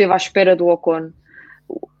tempo que ele teve à espera do Ocon,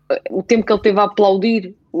 o tempo que ele teve a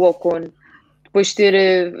aplaudir o Ocon, depois de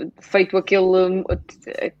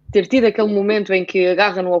ter tido aquele momento em que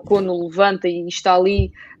agarra no Ocon, o levanta e está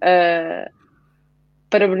ali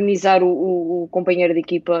parabenizar o companheiro de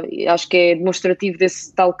equipa. Acho que é demonstrativo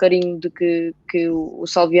desse tal carinho de que o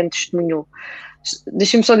Salviano testemunhou.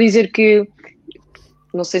 Deixa-me só dizer que,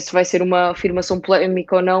 não sei se vai ser uma afirmação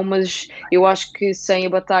polémica ou não, mas eu acho que sem a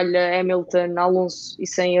batalha Hamilton-Alonso e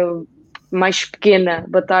sem a mais pequena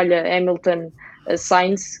batalha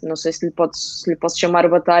Hamilton-Sainz, não sei se lhe posso chamar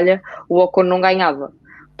batalha, o Ocon não ganhava,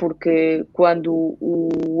 porque quando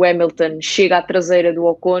o Hamilton chega à traseira do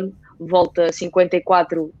Ocon, volta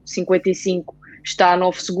 54, 55, está a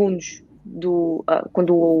 9 segundos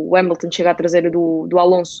quando o Hamilton chega à traseira do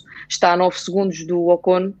Alonso, está a 9 segundos do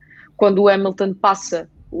Ocon. Quando o Hamilton passa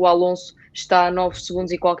o Alonso, está a 9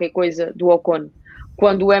 segundos e qualquer coisa do Ocon.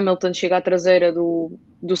 Quando o Hamilton chega à traseira do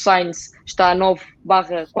Sainz, está a 9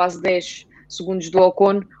 / quase 10 segundos do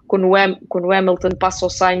Ocon. Quando o Hamilton passa o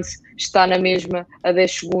Sainz, está na mesma a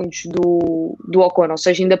 10 segundos do Ocon. Ou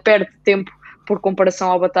seja, ainda perde tempo por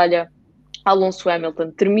comparação à batalha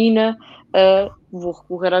Alonso-Hamilton. Termina, vou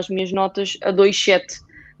recorrer às minhas notas, a 2-7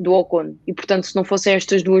 do Ocon. E, portanto, se não fossem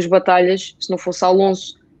estas duas batalhas, se não fosse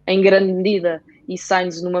Alonso em grande medida e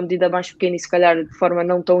Sainz numa medida mais pequena e se calhar de forma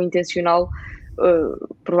não tão intencional,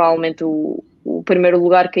 provavelmente o primeiro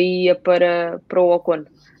lugar caía para o Ocon.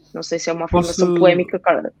 Não sei se é uma afirmação polémica,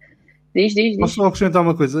 cara. Diz. Posso só acrescentar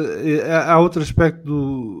uma coisa? Há outro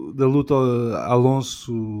aspecto da luta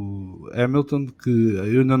Alonso-Hamilton que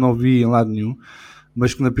eu ainda não vi em lado nenhum,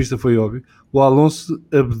 mas que na pista foi óbvio. O Alonso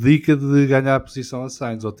abdica de ganhar a posição a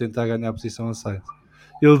Sainz, ou tentar ganhar a posição a Sainz.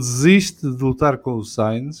 Ele desiste de lutar com o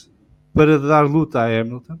Sainz para dar luta a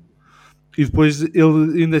Hamilton, e depois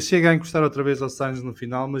ele ainda chega a encostar outra vez ao Sainz no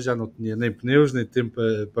final, mas já não tinha nem pneus, nem tempo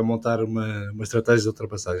para montar uma estratégia de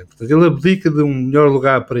ultrapassagem. Portanto, ele abdica de um melhor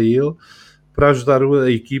lugar para ele, para ajudar a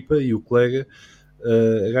equipa e o colega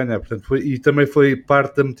a ganhar. Portanto, e também foi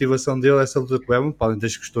parte da motivação dele essa luta com o Hamilton, além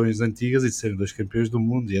das questões antigas e de serem 2 campeões do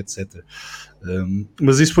mundo e etc.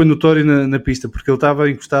 Mas isso foi notório na pista, porque ele estava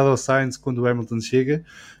encostado ao Sainz quando o Hamilton chega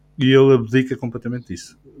e ele abdica completamente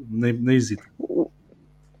disso. Nem hesita.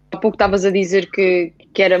 Há pouco estavas a dizer que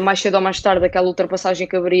era mais cedo ou mais tarde aquela ultrapassagem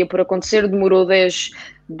que haveria por acontecer, demorou 10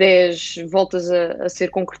 voltas a ser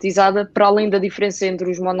concretizada. Para além da diferença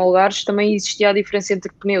entre os monolugares, também existia a diferença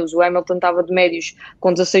entre pneus. O Hamilton estava de médios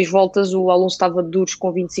com 16 voltas, o Alonso estava de duros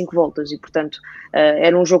com 25 voltas e, portanto,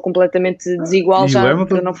 era um jogo completamente desigual,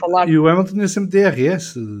 para não falar. E o Hamilton tinha sempre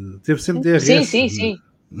DRS, teve sempre DRS. Sim.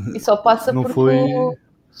 E só passa porque o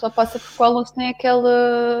Alonso tem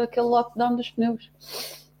aquele lockdown dos pneus.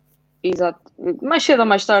 Exato. Mais cedo ou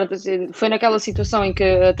mais tarde, foi naquela situação em que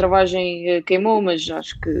a travagem queimou, mas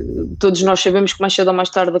acho que todos nós sabemos que mais cedo ou mais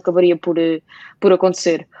tarde acabaria por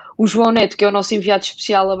acontecer. O João Neto, que é o nosso enviado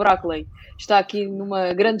especial a Brackley, está aqui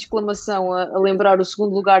numa grande exclamação a lembrar o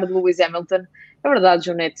segundo lugar de Lewis Hamilton. É verdade,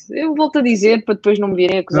 João Neto. Eu volto a dizer para depois não me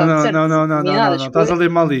virem acusar de certo. Não. Estás a ler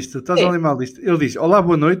mal isto. Ele diz, olá,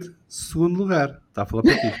 boa noite, segundo lugar. Está a falar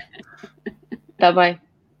para ti. Está bem.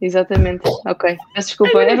 Exatamente, ok. Peço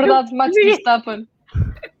desculpa, é verdade, Max Verstappen.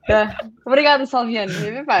 Obrigada, Salviano.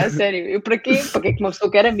 A sério, para quê que uma pessoa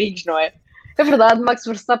quer amigos, não é? É verdade, Max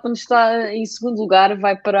Verstappen está em segundo lugar,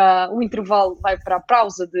 vai para o intervalo, vai para a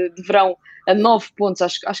pausa de verão a 9 pontos,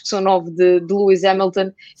 acho que são 9 de Lewis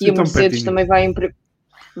Hamilton. Sim, e a Mercedes também vai em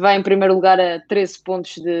primeiro lugar a 13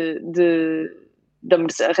 pontos da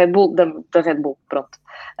Red Bull, da Red Bull, pronto.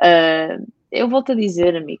 Eu volto a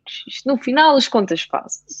dizer, amigos, isto no final as contas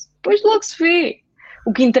fazem-se. Depois logo se vê.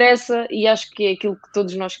 O que interessa, e acho que é aquilo que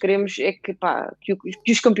todos nós queremos, é que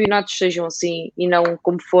os campeonatos sejam assim e não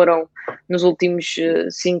como foram nos últimos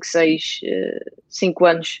 5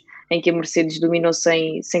 anos em que a Mercedes dominou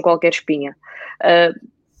sem qualquer espinha.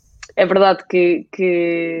 É verdade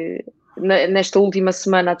que nesta última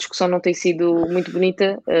semana a discussão não tem sido muito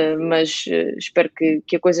bonita, mas espero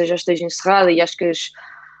que a coisa já esteja encerrada, e acho que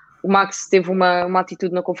o Max teve uma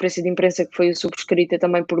atitude na conferência de imprensa que foi subscrita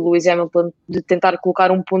também por Lewis Hamilton, de tentar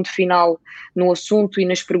colocar um ponto final no assunto e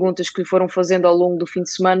nas perguntas que lhe foram fazendo ao longo do fim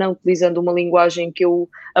de semana, utilizando uma linguagem que eu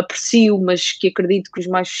aprecio, mas que acredito que os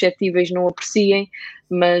mais suscetíveis não apreciem.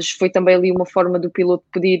 Mas foi também ali uma forma do piloto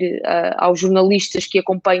pedir aos jornalistas que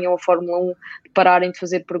acompanham a Fórmula 1 de pararem de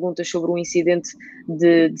fazer perguntas sobre o incidente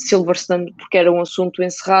de Silverstone, porque era um assunto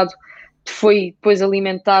encerrado. Foi depois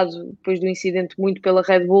alimentado, depois do incidente, muito pela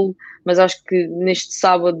Red Bull, mas acho que neste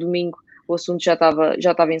sábado, domingo, o assunto já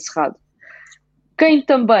estava encerrado. Quem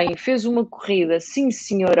também fez uma corrida, sim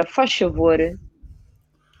senhora, faz favor,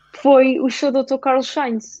 foi o seu Dr. Carlos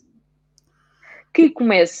Sainz, que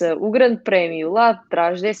começa o grande prémio lá de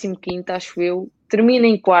trás, 15º, acho eu, termina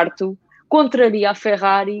em 4º, contraria a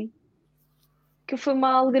Ferrari, que foi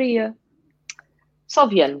uma alegria.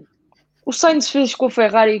 Salviano, o Sainz fez com a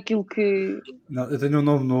Ferrari aquilo que... Não, eu tenho um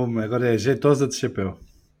novo nome, agora é Jeitosa de Chapéu.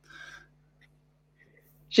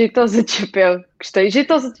 Jeitosa de Chapéu, gostei.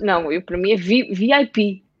 Jeitosa de... Não, para mim é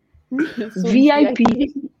VIP. VIP.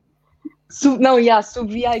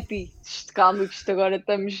 Sub-VIP. Calma, que isto agora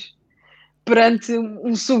estamos perante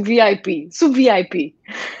um sub-VIP. Sub-VIP.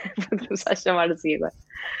 Vou começar a chamar assim agora.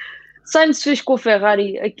 Sainz fez com a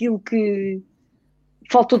Ferrari aquilo que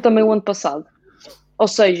faltou também o ano passado. Ou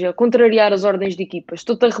seja, contrariar as ordens de equipas.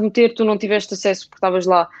 Estou-te a remeter, tu não tiveste acesso porque estavas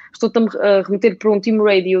lá, estou-te a remeter para um team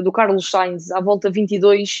radio do Carlos Sainz à volta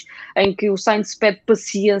 22, em que o Sainz pede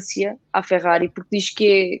paciência à Ferrari, porque diz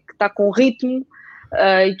que está com ritmo,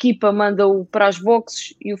 a equipa manda-o para as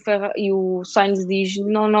boxes e o Sainz diz,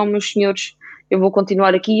 não, meus senhores, eu vou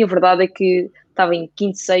continuar aqui. E a verdade é que estava em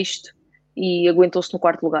 5º, 6º e aguentou-se no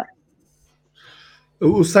 4º lugar.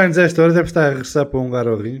 O Sainz, a esta hora, deve estar a regressar para um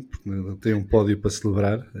Hungaroring, porque tem um pódio para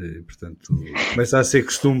celebrar, e, portanto, começa a ser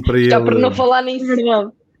costume para Já ele. para não falar nisso.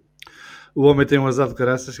 Verdade. O homem tem um azar de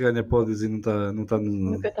caraças, ganha pódios e não está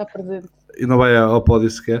Nunca está presente. e não vai ao pódio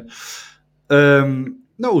sequer.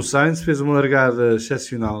 Não, o Sainz fez uma largada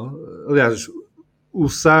excepcional. Aliás, o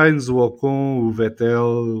Sainz, o Ocon, o Vettel,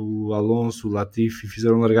 o Alonso, o Latifi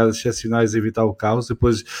fizeram largadas excepcionais a evitar o caos.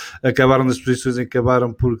 Depois acabaram nas posições em que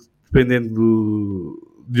acabaram, porque dependendo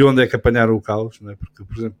de onde é que apanharam o caos, não é? Porque,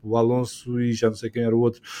 por exemplo, o Alonso e já não sei quem era o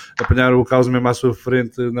outro, apanharam o caos mesmo à sua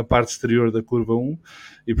frente na parte exterior da curva 1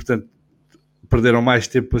 e, portanto, perderam mais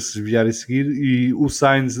tempo para se desviar e seguir. E o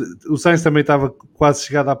Sainz também estava quase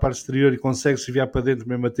chegado à parte exterior e consegue se desviar para dentro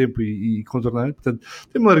mesmo a tempo e contornar. Portanto,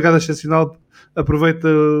 tem uma largada excepcional, aproveita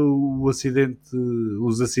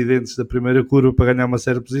os acidentes da primeira curva para ganhar uma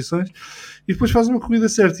série de posições e depois faz uma corrida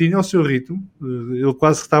certinha ao seu ritmo. Ele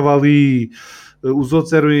quase que estava ali, os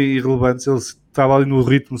outros eram irrelevantes, ele estava ali no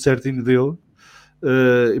ritmo certinho dele.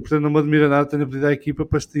 E portanto não me admira nada ter pedido à equipa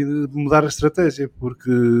para mudar a estratégia,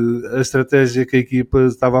 porque a estratégia que a equipa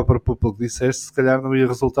estava a propor, pelo que disseste, se calhar não ia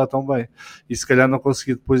resultar tão bem e se calhar não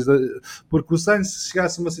conseguia depois porque o Sainz, se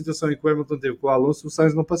chegasse a uma situação em que o Hamilton teve com o Alonso, o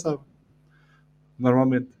Sainz não passava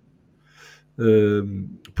normalmente,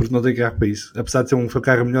 porque não tem carro para isso, apesar de ter um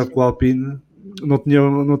carro melhor que o Alpine,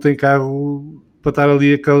 não tem carro para estar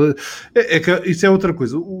ali isso é outra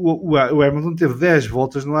coisa. O Hamilton teve 10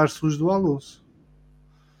 voltas no ar sujo do Alonso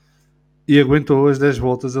e aguentou as 10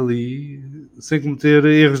 voltas ali sem cometer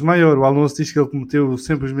erros de maior. O Alonso diz que ele cometeu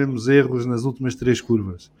sempre os mesmos erros nas últimas 3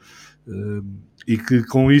 curvas e que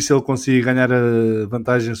com isso ele conseguia ganhar a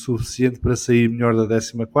vantagem suficiente para sair melhor da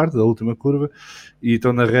 14ª, da última curva, e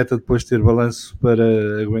então na reta depois ter balanço para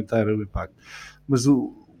aguentar o impacto. Mas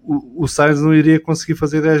o Sainz não iria conseguir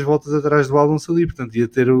fazer 10 voltas atrás do Alonso ali, portanto ia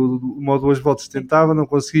ter uma ou duas voltas, tentava, não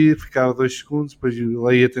conseguia, ficava 2 segundos, depois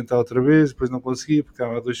lá ia tentar outra vez, depois não conseguia,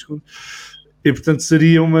 ficava a 2 segundos, e portanto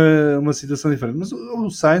seria uma situação diferente. Mas o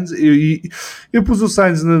Sainz, eu pus o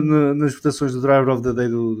Sainz nas votações do Driver of the Day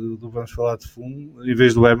do Vamos Falar de Fundo, em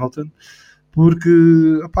vez do Hamilton, porque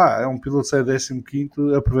é um piloto que sai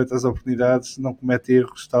 15º, aproveita as oportunidades, não comete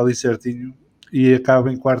erros, está ali certinho e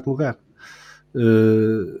acaba em 4º lugar.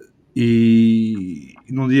 E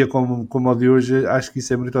num dia como o de hoje, acho que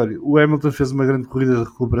isso é meritório. O Hamilton fez uma grande corrida de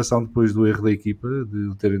recuperação depois do erro da equipa, de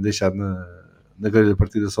o terem deixado na grelha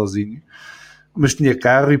partida sozinho, mas tinha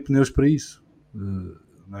carro e pneus para isso,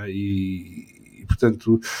 não é? E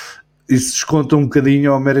portanto isso desconta um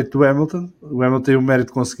bocadinho ao mérito do Hamilton. O Hamilton tem o mérito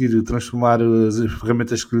de conseguir transformar as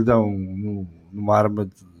ferramentas que lhe dão numa arma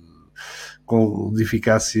de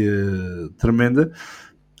eficácia tremenda.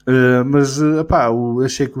 Mas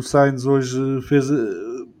achei que o Sainz hoje fez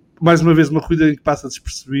mais uma vez uma corrida em que passa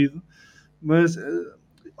despercebido, mas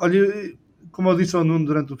olha, como eu disse ao Nuno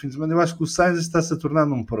durante o fim de semana, eu acho que o Sainz está-se a tornar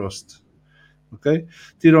num Prost, ok?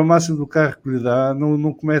 Tira o máximo do carro que lhe dá,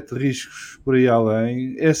 não comete riscos por aí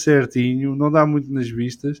além, é certinho, não dá muito nas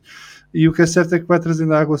vistas, e o que é certo é que vai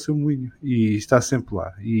trazendo água ao seu moinho e está sempre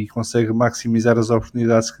lá e consegue maximizar as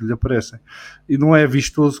oportunidades que lhe aparecem. E não é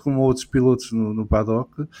vistoso como outros pilotos no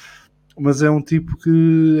paddock, mas é um tipo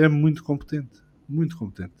que é muito competente,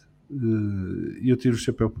 e eu tiro o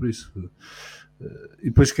chapéu por isso. E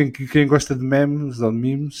depois quem gosta de memes ou de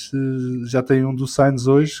memes, já tem um do Sainz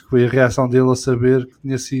hoje, que foi a reação dele a saber que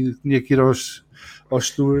tinha que ir aos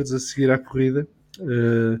stewards a seguir à corrida,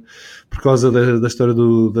 por causa da história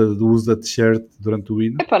do uso da t-shirt durante o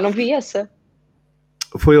hino. Não vi essa.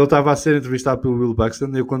 Ele estava a ser entrevistado pelo Will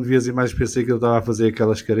Buxton. Eu quando vi as imagens pensei que ele estava a fazer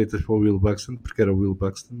aquelas caretas para o Will Buxton, porque era o Will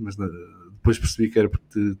Buxton, mas depois percebi que era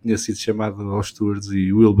porque tinha sido chamado aos stewards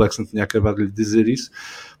e o Will Buxton tinha acabado de lhe dizer isso.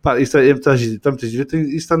 Isto é muito giro, isto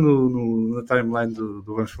está na timeline do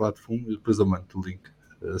Vamos Falar de Fundo e depois eu mando o link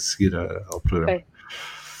a seguir ao programa. Okay.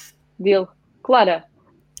 Dele. Clara,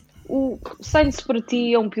 o Sainz para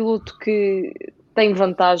ti é um piloto que tem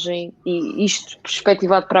vantagem, e isto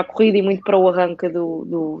perspectivado para a corrida e muito para o arranque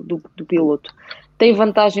do piloto, tem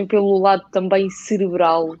vantagem pelo lado também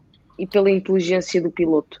cerebral e pela inteligência do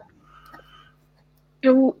piloto?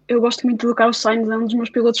 Eu gosto muito do Carlos Sainz, é um dos meus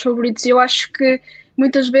pilotos favoritos, e eu acho que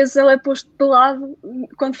muitas vezes ele é posto de lado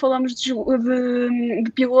quando falamos de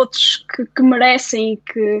pilotos que merecem,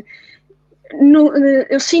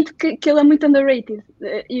 eu sinto que ele é muito underrated,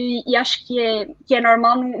 e acho que é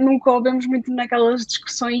normal. Nunca ouvemos muito naquelas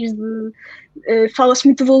discussões fala-se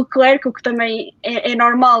muito do Leclerc, o que também é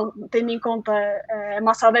normal, tendo em conta a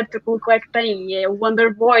massa adepta que o Leclerc tem, é o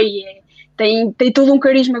Wonderboy, tem todo um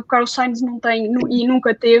carisma que o Carlos Sainz não tem e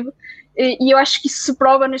nunca teve, E eu acho que isso se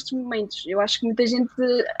prova nestes momentos. Eu acho que muita gente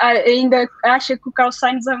ainda acha que o Carlos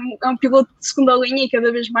Sainz é um piloto de segunda linha e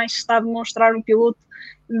cada vez mais está a demonstrar um piloto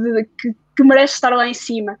que merece estar lá em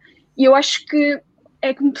cima. E eu acho que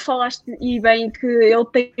é como tu falaste, e bem, que ele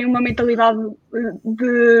tem uma mentalidade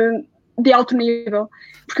de alto nível.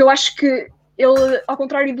 Porque eu acho que ele, ao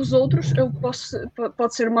contrário dos outros,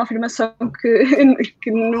 pode ser uma afirmação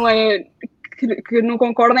que não é... Que não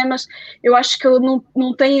concordem, mas eu acho que ele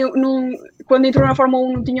não tem, quando entrou na Fórmula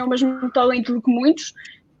 1 não tinha o mesmo talento do que muitos,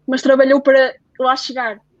 mas trabalhou para lá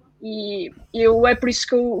chegar, e é por isso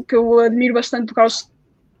que eu admiro bastante o Carlos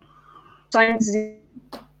Sainz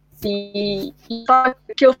e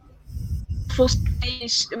que ele fosse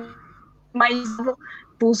mais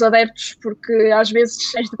pelos adeptos, porque às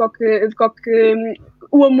vezes és de qualquer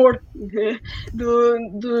o amor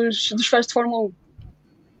dos fãs de Fórmula 1.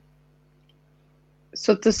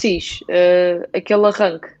 Sou Tassis, aquele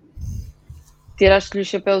arranque, tiraste-lhe o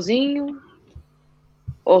chapeuzinho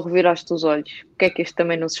ou reviraste os olhos? Porque é que este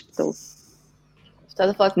também não se espetou? Estás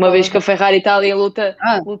a falar uma vez que a Ferrari está ali em luta,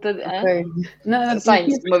 okay.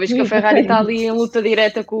 Sainz, uma vez que a Ferrari está ali em luta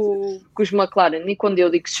direta com os McLaren, e quando eu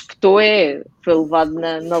digo que se espetou foi levado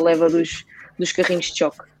na leva dos carrinhos de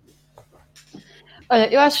choque.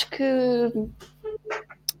 Olha, eu acho que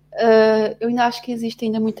eu ainda acho que existe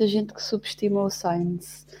ainda muita gente que subestima o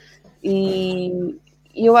Sainz, e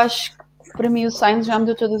eu acho que para mim o Sainz já me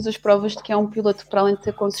deu todas as provas de que é um piloto que, para além de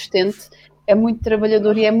ser consistente, é muito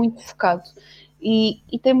trabalhador e é muito focado, e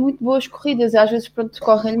tem muito boas corridas. E às vezes, pronto,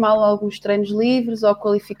 correm-lhe mal alguns treinos livres ou a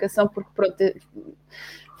qualificação, porque pronto,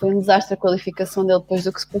 foi um desastre a qualificação dele depois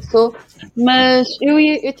do que se passou, mas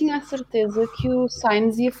eu tinha a certeza que o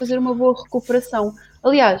Sainz ia fazer uma boa recuperação.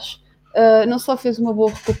 Aliás, não só fez uma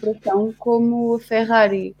boa recuperação, como a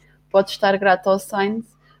Ferrari pode estar grata ao Sainz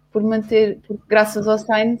porque graças ao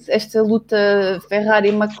Sainz, esta luta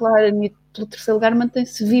Ferrari-McLaren e pelo terceiro lugar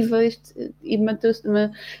mantém-se viva e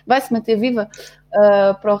vai-se manter viva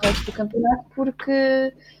para o resto do campeonato,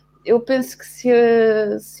 porque eu penso que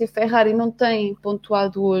se a Ferrari não tem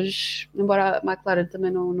pontuado hoje, embora a McLaren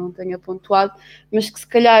também não tenha pontuado, mas que se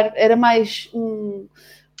calhar era mais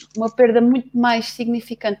uma perda muito mais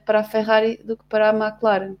significante para a Ferrari do que para a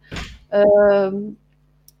McLaren.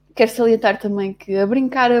 Quero salientar também que a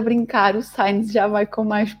brincar, o Sainz já vai com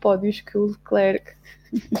mais pódios que o Leclerc.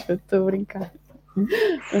 Eu estou a brincar.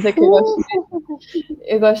 Mas é que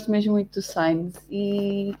eu gosto mesmo muito do Sainz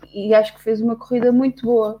e acho que fez uma corrida muito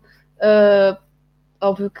boa.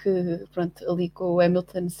 Óbvio que pronto, ali com o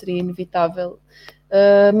Hamilton seria inevitável,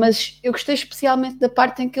 mas eu gostei especialmente da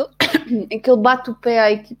parte em que ele bate o pé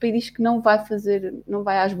à equipa e diz que não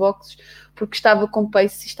vai às boxes porque estava com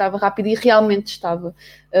pace e estava rápido, e realmente estava.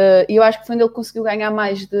 E eu acho que quando ele conseguiu ganhar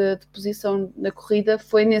mais de posição na corrida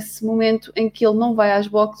foi nesse momento em que ele não vai às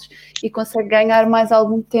boxes e consegue ganhar mais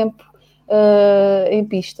algum tempo em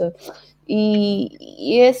pista.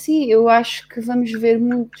 E é assim, eu acho que vamos ver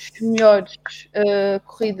muitos melhores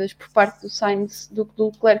corridas por parte do Sainz do que do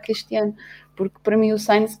Leclerc este ano, porque para mim o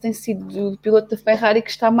Sainz tem sido o piloto da Ferrari que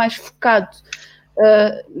está mais focado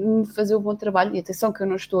em fazer um bom trabalho. E atenção que eu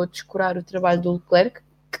não estou a descurar o trabalho do Leclerc,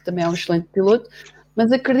 que também é um excelente piloto,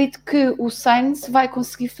 mas acredito que o Sainz vai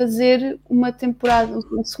conseguir fazer uma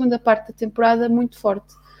segunda parte da temporada muito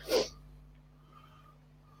forte.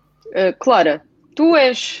 Clara, tu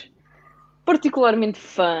és particularmente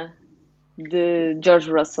fã de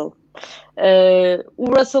George Russell. O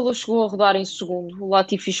Russell chegou a rodar em segundo, o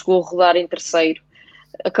Latifi chegou a rodar em terceiro.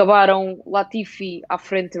 Acabaram Latifi à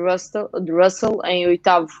frente de Russell em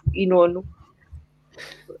oitavo e nono.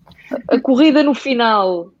 A corrida no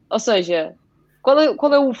final, ou seja, qual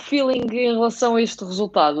é o feeling em relação a este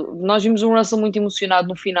resultado? Nós vimos um Russell muito emocionado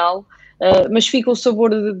no final, mas fica o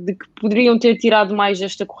sabor de que poderiam ter tirado mais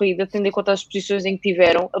desta corrida, tendo em conta as posições em que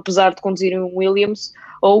tiveram, apesar de conduzirem um Williams,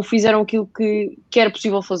 ou fizeram aquilo que era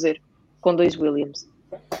possível fazer com dois Williams?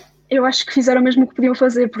 Eu acho que fizeram mesmo o que podiam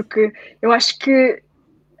fazer, porque eu acho que,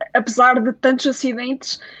 apesar de tantos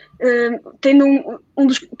acidentes, tendo um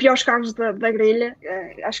dos piores carros da grelha,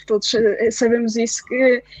 acho que todos sabemos isso,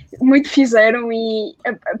 que muito fizeram, e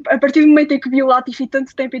a partir do momento em que vi o Latifi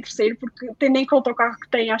tanto tempo em terceiro, porque tendo em conta o carro que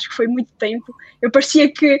tem, acho que foi muito tempo, eu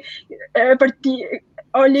parecia que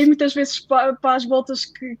olhei muitas vezes para as voltas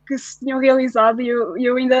que se tinham realizado, e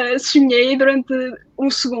eu ainda sonhei durante um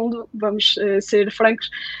segundo, vamos ser francos,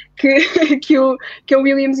 que o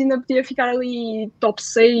Williams ainda podia ficar ali top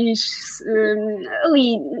 6,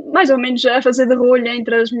 ali mais ou menos a fazer de rolha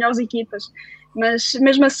entre as melhores equipas, mas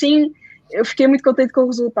mesmo assim eu fiquei muito contente com o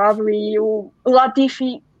resultado, e o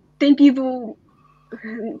Latifi tem tido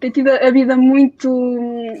a vida muito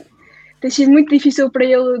tem sido muito difícil para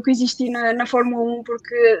ele coexistir na Fórmula 1,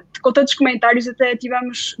 porque com tantos comentários, até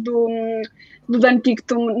tivemos do Dan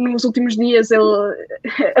Tickton nos últimos dias, ele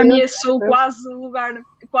ameaçou quase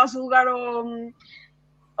o lugar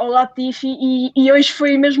ao Latifi, e hoje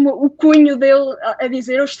foi mesmo o cunho dele a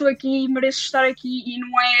dizer: eu estou aqui e mereço estar aqui, e não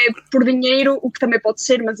é por dinheiro, o que também pode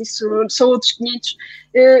ser, mas isso são outros 500,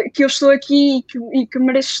 que eu estou aqui e que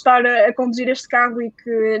mereço estar a conduzir este carro, e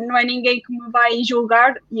que não é ninguém que me vai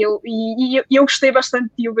julgar, e eu gostei bastante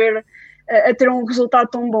de o ver a ter um resultado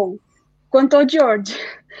tão bom. Quanto ao George,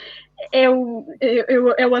 é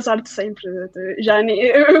o azar de sempre.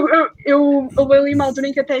 Houve ali uma altura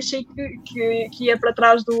em que até achei que ia para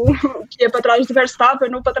trás do Verstappen,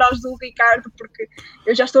 não para trás do Ricardo, porque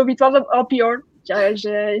eu já estou habituada ao pior.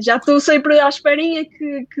 Já estou sempre à esperinha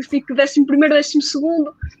que fique 11º,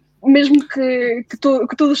 12º, mesmo que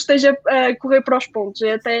tudo esteja a correr para os pontos.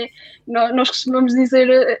 E até nós costumamos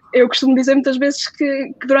dizer, eu costumo dizer muitas vezes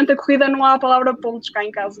que durante a corrida não há a palavra pontos cá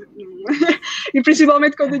em casa. E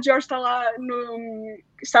principalmente quando o George está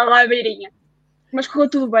lá à beirinha. Mas correu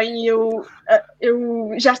tudo bem, e eu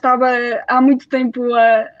já estava há muito tempo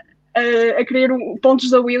a querer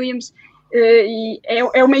pontos da Williams, e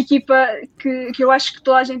é uma equipa que eu acho que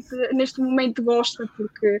toda a gente neste momento gosta,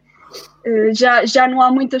 porque já não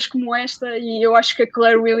há muitas como esta, e eu acho que a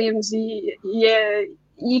Claire Williams e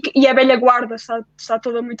a velha guarda está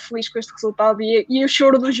toda muito feliz com este resultado, e o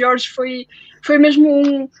choro do George foi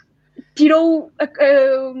mesmo tirou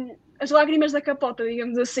as lágrimas da capota,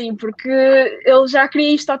 digamos assim, porque ele já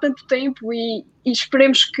queria isto há tanto tempo, e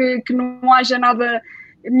esperemos que não haja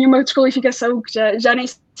nenhuma desqualificação, que já nem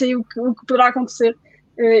sei o que poderá acontecer,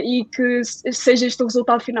 e que seja este o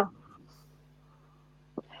resultado final.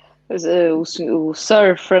 O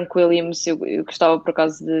Sir Frank Williams, eu gostava por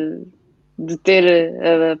acaso de ter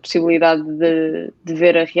a possibilidade de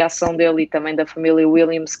ver a reação dele e também da família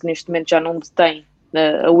Williams, que neste momento já não detém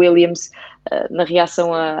a Williams, na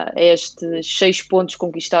reação a estes 6 pontos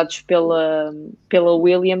conquistados pela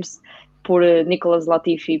Williams por Nicholas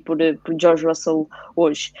Latifi e por George Russell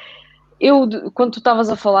hoje. Quando tu estavas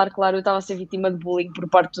a falar, claro, eu estava a ser vítima de bullying por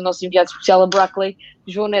parte do nosso enviado especial, a Brackley,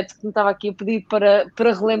 João Neto, que me estava aqui a pedir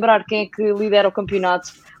para relembrar quem é que lidera o campeonato.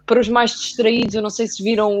 Para os mais distraídos, eu não sei se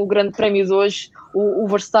viram o grande prémio de hoje, o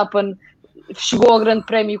Verstappen chegou ao grande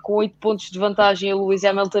prémio com 8 pontos de vantagem a Lewis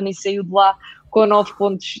Hamilton e saiu de lá com 9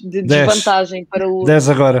 pontos de desvantagem para o... 10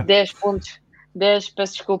 agora. 10 pontos. 10,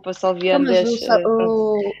 peço desculpa, Salviano.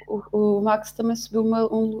 O Max também subiu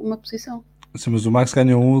uma posição. Sim, mas o Max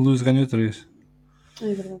ganhou 1, o Lewis ganhou 3.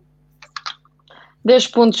 É verdade. 10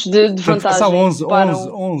 pontos de vantagem. São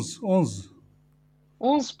 11.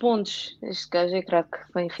 11 pontos. Este gajo é craque.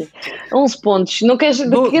 Bem, enfim. 11 pontos. Não queres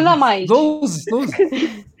dar mais? 12.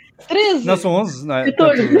 13. Não, são 11.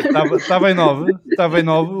 Não, estava em 9.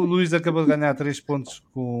 O Luís acabou de ganhar 3 pontos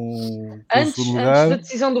com o segundo lugar. Antes da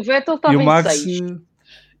decisão do Vettel estava o Max, em 6.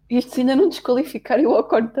 Isto ainda não desqualificar o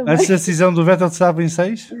Ocon também. Antes da decisão do Vettel estava em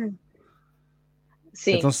 6?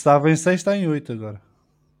 Sim. Então se estava em 6 está em 8 agora.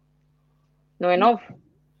 Não é 9?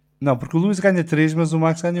 Não, porque o Luís ganha 3, mas o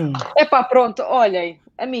Max ganha 1. Epá, pronto, olhem,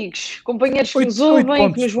 amigos, companheiros que nos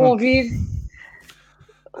ouvem, que nos vão ouvir.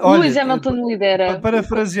 Lewis Hamilton lidera.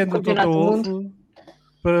 Parafraseando o Toto Wolff,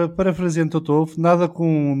 parafraseando o Toto Wolff, nada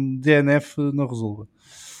com DNF não resolve.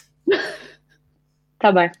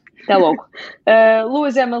 Está bem, até logo.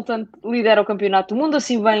 Lewis Hamilton lidera o campeonato do mundo,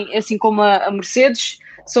 assim como a Mercedes,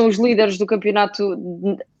 são os líderes do campeonato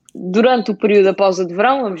durante o período da pausa de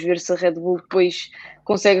verão. Vamos ver se a Red Bull depois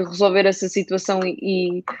consegue resolver essa situação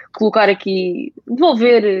e colocar aqui,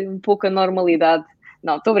 devolver um pouco a normalidade.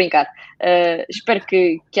 Não, estou a brincar. Espero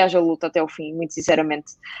que haja luta até ao fim, muito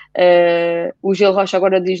sinceramente. O Gil Rocha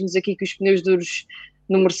agora diz-nos aqui que os pneus duros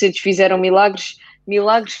no Mercedes fizeram milagres.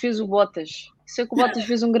 Milagres fez o Bottas. Sei que o Bottas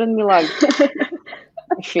fez um grande milagre.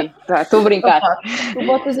 Enfim, estou a brincar. O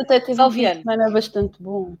Bottas até teve uma semana bastante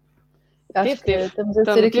bom. Acho que estamos a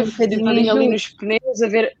ter aqui um bocadinho ali nos pneus, a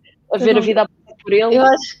ver a vida a passar por ele. Eu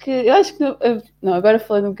acho que não, agora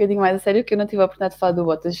falando um bocadinho mais a sério, que eu não tive a oportunidade de falar do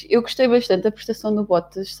Bottas. Eu gostei bastante da prestação do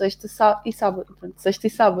Bottas sexta e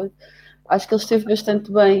sábado. Acho que ele esteve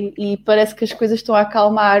bastante bem e parece que as coisas estão a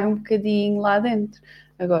acalmar um bocadinho lá dentro.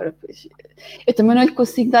 Agora, pois, eu também não lhe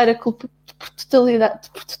consigo dar a culpa por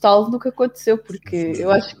total do que aconteceu, porque eu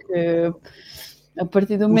acho que a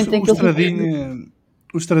partir do momento em que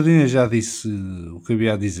o Stradinha já disse o que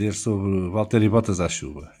havia a dizer sobre Valtteri Bottas à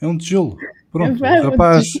chuva. É um tijolo. Pronto,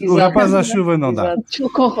 o rapaz à chuva não dá.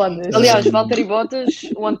 Tijolo com rodas. Aliás, Valtteri Bottas,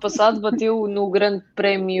 o ano passado, bateu no Grande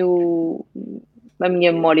Prémio a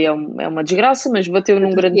minha memória é uma desgraça, mas bateu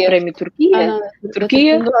num grande Turquia. prémio Turquia.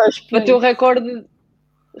 Turquia bateu recorde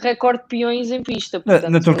de peões em pista. Portanto,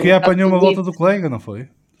 Na Turquia apanhou uma volta do colega, não foi?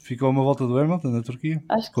 Ficou uma volta do Hamilton na Turquia?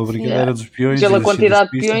 Acho com a que brincadeira dos peões. Pela quantidade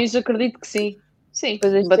de peões, acredito que sim. Sim,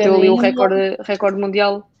 bateu ali o recorde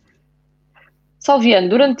mundial. Salviano,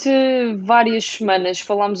 durante várias semanas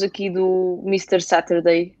falámos aqui do Mr.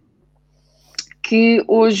 Saturday, que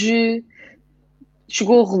hoje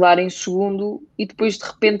chegou a rodar em segundo e depois de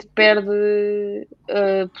repente perde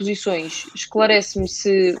posições. Esclarece-me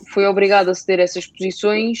se foi obrigado a ceder essas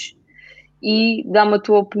posições e dá-me a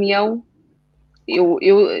tua opinião. Eu,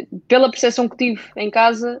 pela percepção que tive em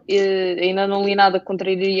casa, ainda não li nada que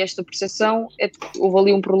contraria esta percepção. Houve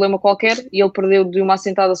ali um problema qualquer e ele perdeu de uma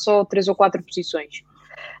assentada só 3 ou 4 posições.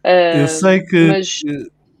 Eu sei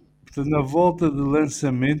que na volta de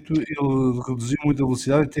lançamento ele reduziu muito a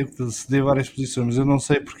velocidade e teve que ceder várias posições, mas eu não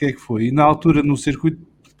sei porque é que foi. E na altura no circuito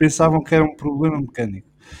pensavam que era um problema mecânico,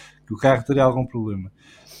 que o carro teria algum problema.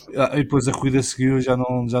 E depois a corrida seguiu, já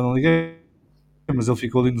não liguei, mas ele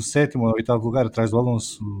ficou ali no 7º ou 8º lugar, atrás do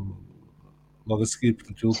Alonso, logo a seguir.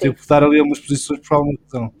 Portanto, ele teve que dar ali algumas posições por alguma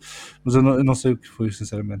razão, mas eu não sei o que foi,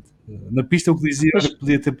 sinceramente. Na pista o que dizia era que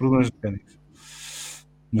podia ter problemas mecânicos.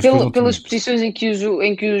 Pelas posições em que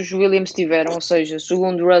os Williams tiveram, ou seja,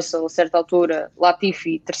 segundo Russell a certa altura,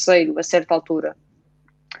 Latifi terceiro a certa altura,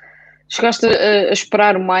 chegaste a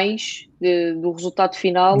esperar mais do resultado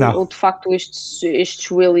final? Não. Ou de facto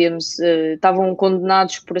estes Williams estavam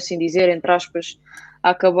condenados, por assim dizer, entre aspas,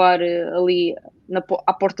 a acabar ali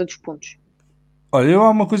à porta dos pontos? Olha, há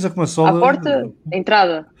uma coisa que me assola... À porta? A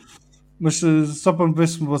entrada? Mas só para ver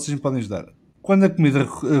se vocês me podem ajudar. Quando a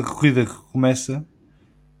corrida começa,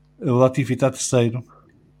 o Latifi está terceiro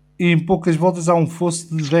e em poucas voltas há um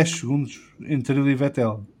fosso de 10 segundos entre ele e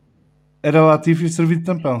Vettel. Era o Latifi servido de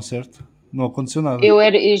tampão, certo? Não aconteceu nada. Eu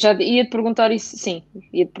já ia-te perguntar isso, sim.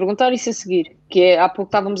 Ia-te perguntar isso a seguir. Que há pouco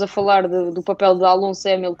estávamos a falar do papel de Alonso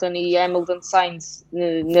Hamilton e Hamilton Sainz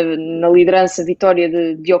na liderança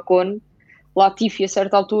vitória de Ocon. Latifi, a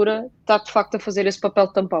certa altura, está de facto a fazer esse papel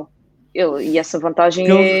de tampão. E essa vantagem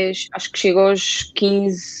acho que chega aos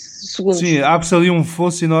 15 segundos. Sim, abre-se ali um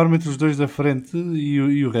fosso enorme entre os dois da frente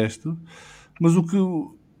e o resto. Mas o que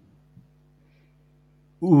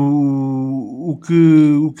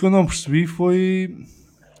eu não percebi foi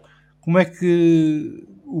como é que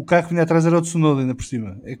o carro que vinha atrás era o Tsunoda ainda por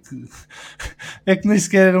cima. É que nem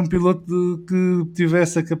sequer era um piloto que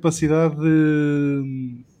tivesse a capacidade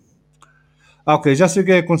de... ok, já sei o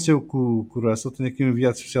que aconteceu com o Russell. Tenho aqui um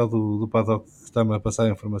enviado especial do paddock que está-me a passar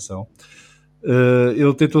a informação.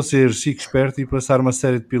 Ele tentou ser chique esperto e passar uma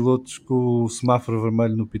série de pilotos com o semáforo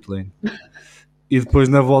vermelho no pit lane. E depois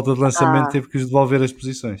na volta de lançamento teve que os devolver as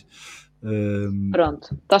posições.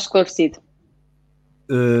 Pronto, está esclarecido.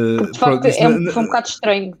 Porque de facto foi um bocado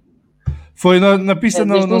estranho. Foi na pista,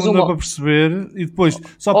 não deu para perceber. E depois,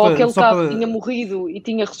 aquele carro tinha morrido e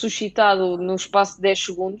tinha ressuscitado no espaço de 10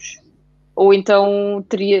 segundos, ou então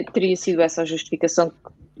teria sido essa a justificação,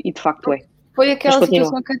 e de facto é. Foi aquela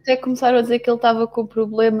situação que até começaram a dizer que ele estava com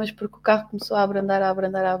problemas porque o carro começou a abrandar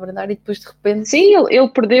e depois de repente... Sim, ele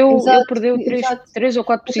perdeu 3 ou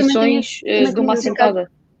 4 posições de uma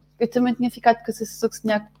assentada. Eu também tinha ficado com a sensação que se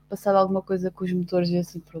tinha passado alguma coisa com os motores e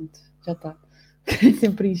assim, pronto, já está. É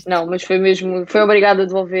sempre isto. Não, mas foi obrigado a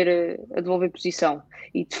devolver posição.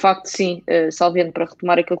 E de facto, sim, Salviano, para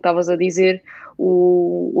retomar aquilo que estavas a dizer,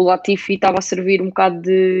 o Latifi estava a servir um bocado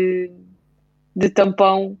de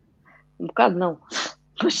tampão. Um bocado não,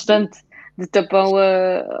 bastante de tampão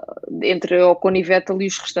entre Ocon e Vettel e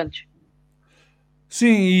os restantes.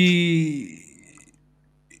 Sim, e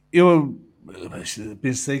eu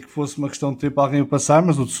pensei que fosse uma questão de tempo alguém o passar,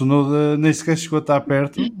 mas o Tsunoda nem sequer chegou a estar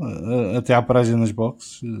perto, até à paragem nas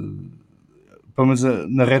boxes. Pelo menos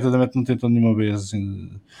na reta da meta não tentou nenhuma vez.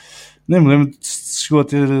 Assim, nem me lembro se chegou a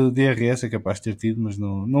ter DRS, é capaz de ter tido, mas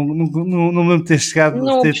não me lembro de ter chegado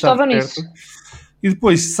não ter estado perto. Nisso. E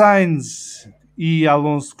depois Sainz e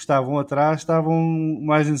Alonso, que estavam atrás, estavam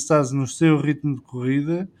mais interessados no seu ritmo de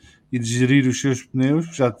corrida e de gerir os seus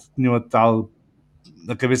pneus, já tinham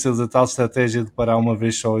na cabeça deles a tal estratégia de parar uma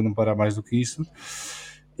vez só e não parar mais do que isso,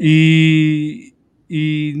 e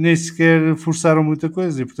nem sequer forçaram muita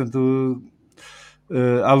coisa, e portanto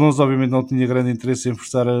Alonso obviamente não tinha grande interesse em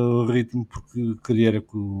forçar o ritmo porque queria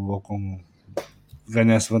que o Ocon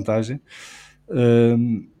ganhasse vantagem,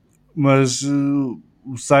 mas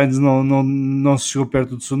o Sainz não se chegou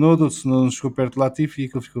perto do Tsunoda, o Tsunoda não chegou perto do Latifi e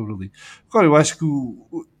aquilo ficou por ali. Agora, eu acho que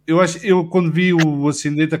eu quando vi o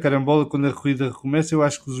ascendente, a carambola, quando a corrida recomeça, eu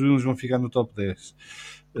acho que os Williams vão ficar no top 10.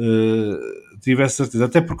 tivesse certeza.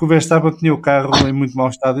 Até porque o Verstappen tinha o carro em muito mau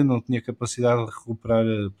estado e não tinha capacidade de recuperar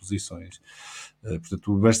posições.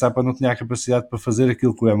 Portanto, o Verstappen não tinha a capacidade para fazer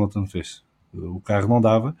aquilo que o Hamilton fez. O carro não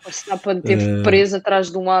dava. O Verstappen teve preso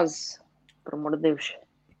atrás de um ase, por amor de Deus.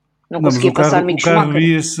 Não mas conseguia passar o carro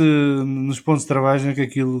via-se nos pontos de travagem que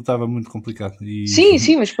aquilo estava muito complicado.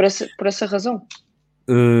 Sim, mas por essa razão.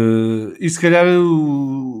 E se calhar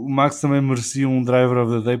o Max também merecia um driver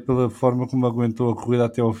of the day pela forma como aguentou a corrida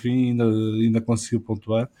até ao fim e ainda conseguiu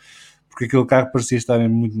pontuar, porque aquele carro parecia estar em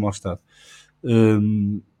muito mau estado.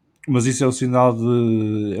 Mas isso é o sinal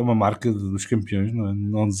é uma marca dos campeões, não é?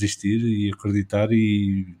 Não desistir e acreditar,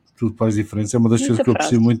 e tudo faz diferença. É uma das coisas que eu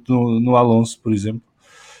aprecio muito no Alonso, por exemplo,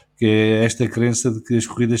 que é esta crença de que as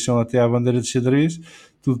corridas são até à bandeira de xadrez,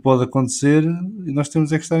 tudo pode acontecer e nós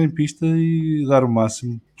temos é que estar em pista e dar o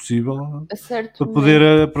máximo possível para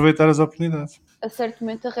poder aproveitar as oportunidades. A certo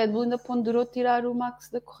momento a Red Bull ainda ponderou tirar o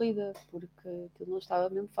Max da corrida, porque aquilo não estava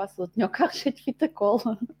mesmo fácil. Ele tinha o carro cheio de fita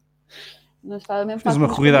cola. Não estava mesmo fácil. Fez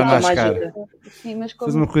uma corrida a NASCAR. Sim, mas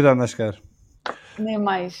Fez uma corrida a NASCAR. Nem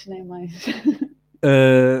mais.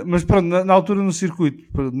 Mas pronto, na altura no circuito,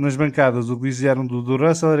 nas bancadas, o que diziam do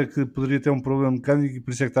Russell era que poderia ter um problema mecânico e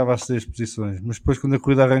por isso é que estava a 6 posições. Mas depois, quando a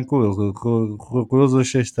corrida arrancou, ele correu com eles, eu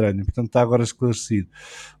achei estranho. Portanto, está agora esclarecido.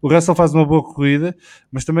 O Russell faz uma boa corrida,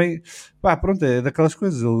 mas também, pronto, é daquelas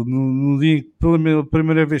coisas. Ele, no dia em que pela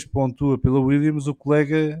primeira vez pontua pela Williams, o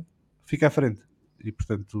colega fica à frente. E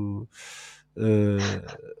portanto.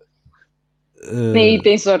 Nem aí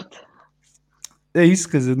tem sorte. É isso,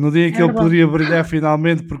 quer dizer, no dia em que ele poderia brilhar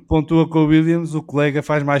finalmente porque pontua com o Williams, o colega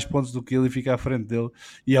faz mais pontos do que ele e fica à frente dele,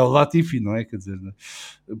 e é o Latifi, não é? Quer dizer,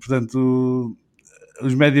 portanto,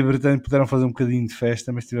 os média britânicos puderam fazer um bocadinho de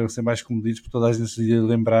festa, mas tiveram que ser mais comedidos, porque toda a gente se ia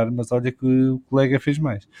lembrar, mas olha que o colega fez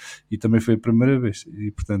mais, e também foi a primeira vez,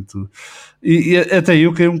 e portanto, e até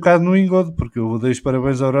eu caí um bocado no engode, porque eu dei os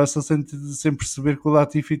parabéns ao Russell sem perceber que o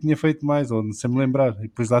Latifi tinha feito mais, ou sem me lembrar, e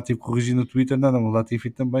depois lá tive que corrigir no Twitter, não, o Latifi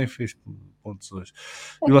também fez pontos hoje,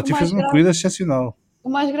 e o Latifi fez uma corrida excepcional. O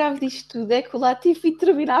mais grave disto tudo é que o Latifi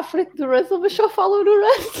termina à frente do Russell, mas só falam no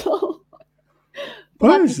Russell.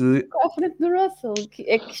 Pois, à frente do Russell,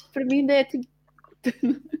 é que isto para mim ainda é tipo.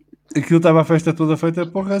 Aquilo estava a festa toda feita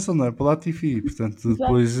para o Russell, não é? Para o Latifi. Portanto,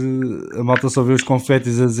 depois a malta só vê os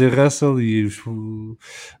confetes a dizer Russell e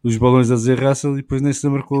os balões a dizer Russell, e depois nem se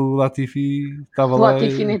lembra que o Latifi estava lá. O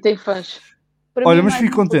Latifi nem tem fãs. Para Olha, mim, mas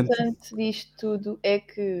fico contente. O importante disto tudo é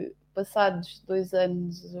que, passados 2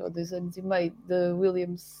 anos ou 2 anos e meio de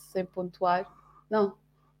Williams sem pontuar, não,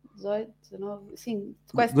 18, 19, sim,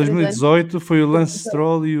 quase 2018 foi o Lance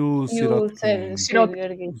Stroll e o Sérgio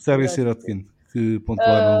Sirotkin que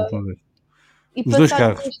pontuaram a última vez. Os dois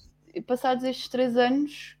carros. Passados estes 3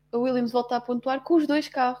 anos, a Williams volta a pontuar com os 2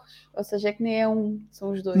 carros. Ou seja, é que nem é um,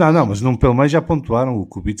 são os 2. Não, mas não, pelo menos já pontuaram. O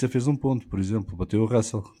Kubica fez um ponto, por exemplo, bateu o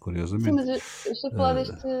Russell, curiosamente. Sim, mas eu estou a falar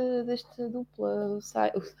deste dupla,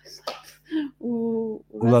 o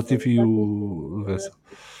Latifi e o Russell.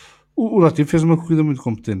 O Latifi fez uma corrida muito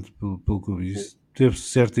competente, pelo que eu vi. Teve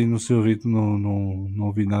certo aí no seu ritmo,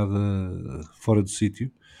 não vi nada fora do sítio.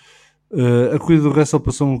 A corrida do Russell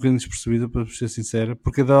passou um bocadinho despercebida, para ser sincero,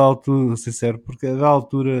 porque a da altura,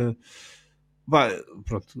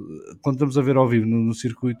 pronto, quando estamos a ver ao vivo no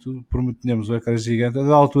circuito, por muito que tenhamos o ecrã gigante, a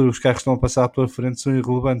da altura os carros que estão a passar à tua frente são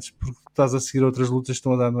irrelevantes, porque estás a seguir outras lutas que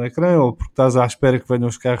estão a dar no ecrã, ou porque estás à espera que venham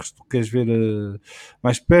os carros que tu queres ver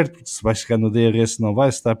mais perto, porque se vais chegar no DRS não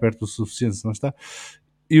vai, se está perto o suficiente, se não está.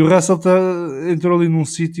 E o Russell entrou ali num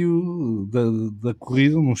sítio da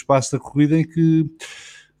corrida, num espaço da corrida em que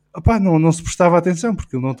não se prestava atenção,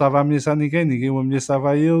 porque ele não estava a ameaçar ninguém o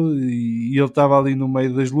ameaçava a ele, e ele estava ali no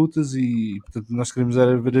meio das lutas, e portanto nós queríamos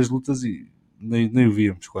era ver as lutas e nem o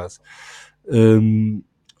víamos quase.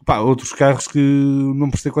 Outros carros que não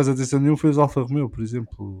prestei quase atenção nenhum foi os Alfa Romeo, por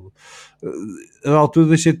exemplo. A altura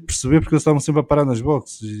deixei de perceber porque eles estavam sempre a parar nas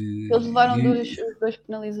boxes. Eles levaram 2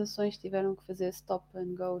 penalizações, tiveram que fazer stop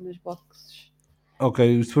and go nas boxes.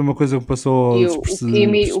 Ok, isto foi uma coisa que passou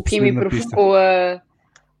o Kimi provocou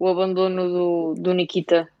o abandono do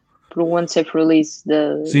Nikita por um unsafe release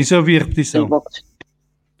Sim, isso eu vi a repetição.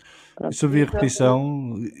 Isso eu vi a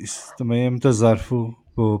repetição. Isso também é muito azarfo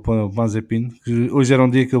para o Mazepin, que hoje era um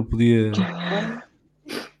dia que ele podia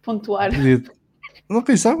pontuar. Não,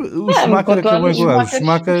 quem sabe? O Schumacher acabou em colar. O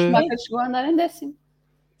Schumacher chegou a andar em 10º.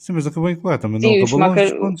 Sim, mas acabou em colar também. Não acabou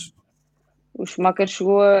longe dos pontos. O Schumacher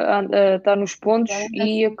chegou a estar nos pontos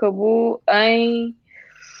e acabou em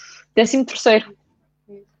 13º.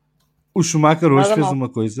 O Schumacher hoje fez uma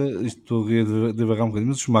coisa, estou a divagar um bocadinho,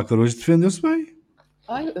 mas o Schumacher hoje defendeu-se bem.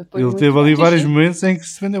 Ele teve ali vários momentos em que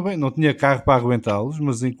se defendeu bem. Não tinha carro para aguentá-los,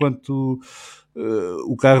 mas enquanto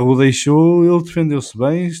o carro o deixou, ele defendeu-se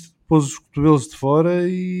bem, pôs os cotovelos de fora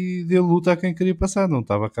e deu luta a quem queria passar. Não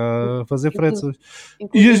estava cá a fazer fretes.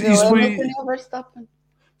 Isso foi...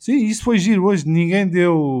 Sim, isso foi giro hoje. Ninguém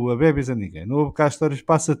deu a bebes a ninguém. Não houve cá histórias,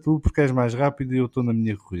 passa tu porque és mais rápido e eu estou na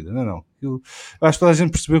minha corrida. Não. Eu acho que toda a gente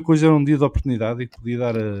percebeu que hoje era um dia de oportunidade e que podia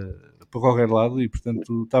dar para qualquer lado e,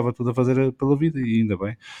 portanto, estava tudo a fazer pela vida e ainda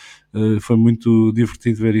bem. Foi muito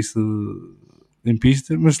divertido ver isso em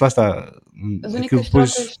pista, mas lá está. As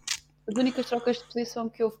únicas trocas de posição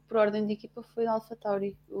que houve por ordem de equipa foi da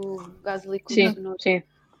AlphaTauri, o Gasly com o Tsunoda. Sim.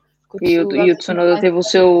 E o Tsunoda teve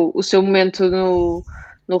o seu momento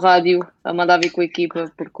no rádio a mandar vir com a equipa,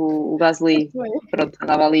 porque o Gasly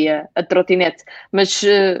andava ali a trotinete. Mas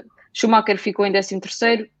Schumacher ficou em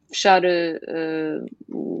 13º, fechar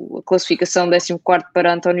a classificação 14º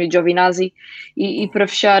para António Giovinazzi e para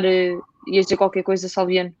fechar, ias dizer qualquer coisa,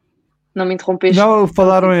 Salviano? Não me interrompeste? Não,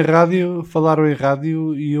 falaram em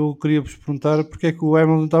rádio e eu queria-vos perguntar porque é que o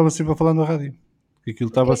Hamilton estava sempre a falar no rádio. Porque aquilo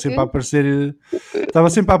estava sempre a aparecer. Estava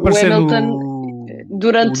sempre a aparecer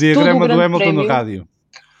durante o diagrama todo o do Hamilton prémio, no rádio.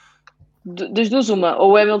 Das duas, uma,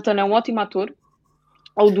 ou o Hamilton é um ótimo ator,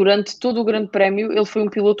 ou durante todo o Grande Prémio ele foi um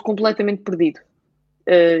piloto completamente perdido.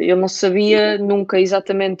 Ele não sabia nunca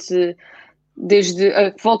exatamente desde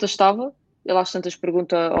a que volta estava. Ele às tantas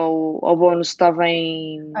pergunta ao Bono se estava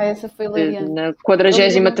essa foi na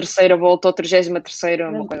 43ª volta ou 33ª,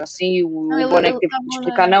 uma coisa assim. O Bono é que teve que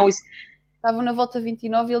explicar não. Estava na volta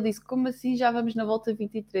 29 e ele disse, como assim já vamos na volta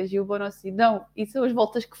 23? E o Bono assim, não, isso são as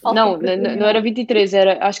voltas que faltam. Não era 23,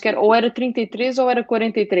 acho que era, ou era 33 ou era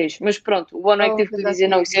 43, mas pronto, o Bono é que teve que dizer,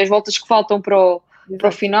 não, isso é as voltas que faltam para o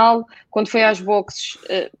final. Quando foi às boxes,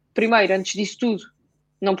 primeiro, antes disso tudo,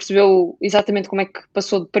 não percebeu exatamente como é que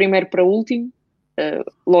passou de primeiro para último,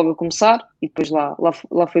 logo a começar, e depois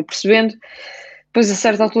lá foi percebendo. Depois, a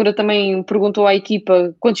certa altura, também perguntou à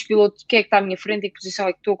equipa quantos pilotos, quem é que está à minha frente, em que posição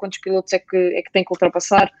é que estou, quantos pilotos é que tem que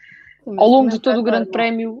ultrapassar. Ao longo de todo o Grande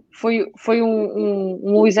Prémio, foi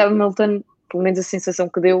um Lewis Hamilton, pelo menos a sensação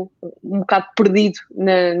que deu, um bocado perdido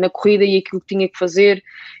na corrida e aquilo que tinha que fazer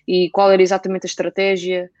e qual era exatamente a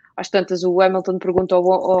estratégia. Às tantas, o Hamilton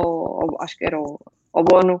perguntou acho que era ao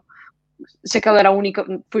Bono, se aquela era a única,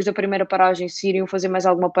 depois da primeira paragem, se iriam fazer mais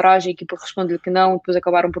alguma paragem, a equipa respondeu que não, depois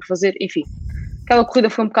acabaram por fazer, enfim. Aquela corrida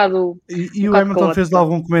foi um bocado. E o Hamilton fez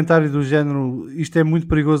algum comentário do género: isto é muito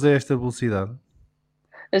perigoso a esta velocidade?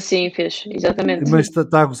 Assim fez, exatamente. Mas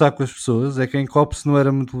está a gozar com as pessoas? É que em Copse não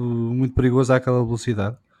era muito, muito perigoso àquela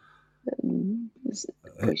velocidade?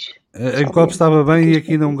 Pois. Em Copse estava bem e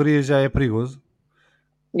aqui na Hungria já é perigoso?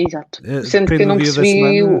 Exato. Sendo que eu não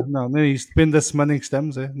percebi. Não é isto. Depende da semana em que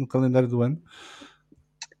estamos, no calendário do ano.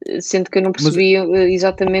 Sendo que eu não percebi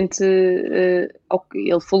exatamente o que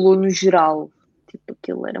ele falou no geral. Tipo,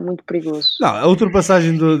 aquilo era muito perigoso. Não, a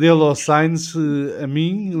ultrapassagem dele ao Sainz, a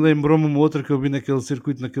mim, lembrou-me uma outra que eu vi naquele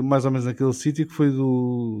circuito, mais ou menos naquele sítio, que foi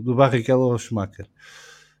do Barrichello ao Schumacher.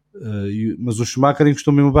 Mas o Schumacher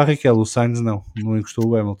encostou mesmo o Barrichello, o Sainz não encostou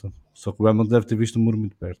o Hamilton. Só que o Hamilton deve ter visto o muro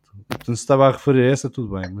muito perto. Portanto, se estava a referir a essa,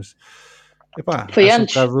 tudo bem, mas... Epá, foi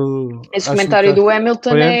antes. Esse comentário do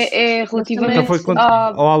Hamilton é relativamente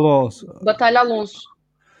ao Alonso. Batalha Alonso.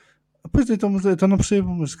 Pois, então não percebo,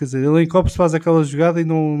 mas quer dizer, ele em Copse faz aquela jogada e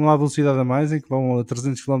não há velocidade a mais, em que vão a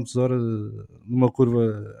 300 km/h numa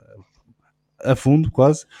curva a fundo,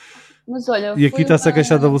 quase. Mas olha, e aqui está-se a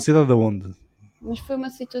queixar da velocidade da onde? Mas foi uma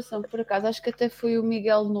situação, por acaso, acho que até foi o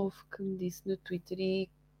Miguel Novo que me disse no Twitter e,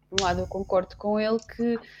 por um lado, eu concordo com ele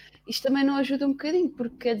que isto também não ajuda um bocadinho,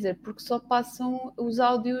 porque quer dizer, porque só passam os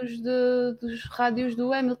áudios dos rádios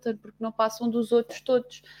do Hamilton, porque não passam dos outros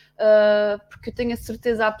todos, porque eu tenho a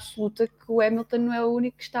certeza absoluta que o Hamilton não é o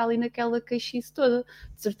único que está ali naquela queixice toda,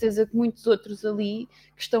 de certeza que muitos outros ali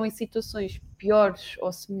que estão em situações piores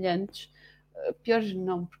ou semelhantes, piores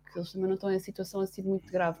não, porque eles também não estão em situação assim muito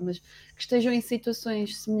grave, mas que estejam em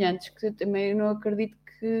situações semelhantes, que eu também não acredito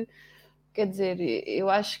que. Quer dizer, eu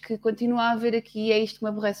acho que continua a haver aqui, é isto que me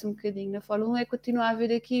aborrece um bocadinho na Fórmula 1, é continuar a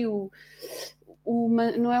haver aqui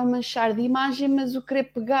não é o manchar de imagem, mas o querer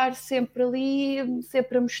pegar sempre ali,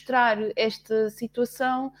 sempre a mostrar esta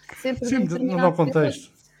situação, sempre não dá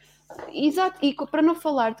contexto. Exato, e para não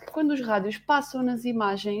falar de que quando os rádios passam nas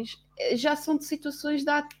imagens, já são de situações de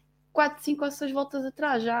há 4, 5 ou 6 voltas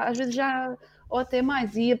atrás, às vezes já, ou até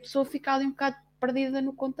mais, e a pessoa fica ali um bocado perdida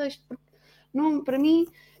no contexto, porque não, para mim...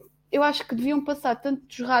 Eu acho que deviam passar tanto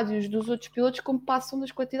dos rádios dos outros pilotos como passam das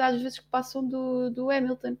quantidades de vezes que passam do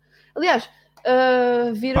Hamilton. Aliás,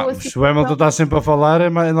 viram Se o Hamilton está sempre a falar, é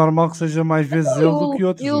normal que seja mais vezes ele do que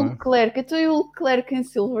outros. E o Leclerc, então e o Leclerc em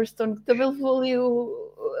Silverstone, que também levou ali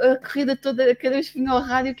a corrida toda, cada vez que vinha ao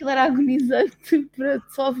rádio, aquilo era agonizante para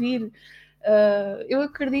só ouvir. Eu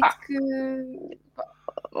acredito que.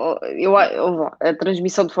 A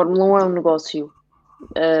transmissão de Fórmula 1 é um negócio.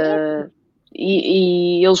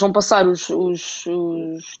 E eles vão passar os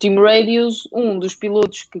team radios, dos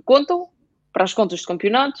pilotos que contam para as contas de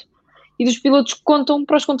campeonato e dos pilotos que contam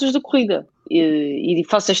para as contas da corrida. E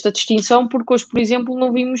faço esta distinção porque hoje, por exemplo,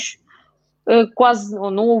 não vimos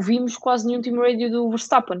ou não ouvimos quase nenhum team radio do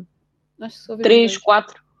Verstappen. 3,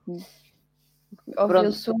 4.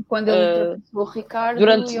 Ouviu-se quando ele ultrapassou o Ricardo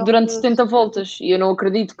durante 70 voltas, e eu não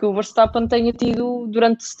acredito que o Verstappen tenha tido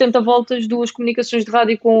durante 70 voltas 2 comunicações de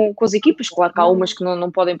rádio com as equipas. Claro que há umas que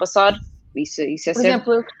não podem passar, isso é certo. Por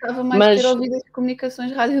exemplo, eu gostava mais de ter ouvido as comunicações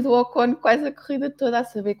de rádio do Ocon quase a corrida toda, a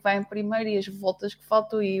saber que vai em primeiro e as voltas que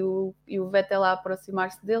faltam e o Vettel a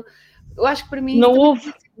aproximar-se dele. Eu acho que para mim não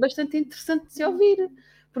houve bastante interessante de se ouvir,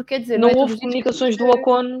 porque quer dizer, não houve comunicações do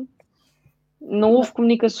Ocon. Não houve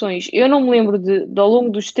comunicações. Eu não me lembro ao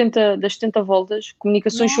longo das 70 voltas,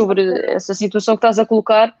 comunicações sobre essa situação que estás a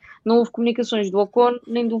colocar. Não houve comunicações do Ocon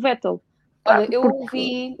nem do Vettel. Olha,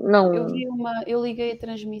 eu liguei a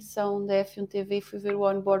transmissão da F1 TV e fui ver o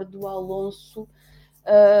onboard do Alonso.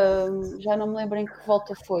 Já não me lembro em que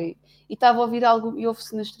volta foi. E estava a ouvir algo, e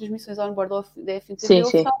ouve-se nas transmissões onboard da F1 TV,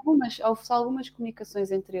 ouve-se algumas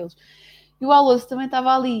comunicações entre eles. E o Alonso também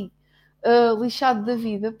estava ali lixado da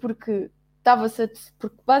vida, porque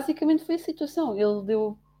basicamente foi a situação.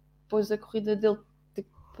 Ele pôs a corrida dele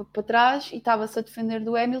para trás e estava-se a defender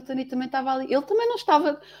do Hamilton e também estava ali. Ele também não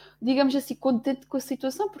estava, digamos assim, contente com a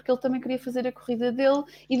situação, porque ele também queria fazer a corrida dele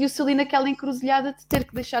e viu-se ali naquela encruzilhada de ter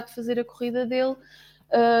que deixar de fazer a corrida dele.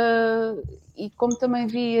 E como também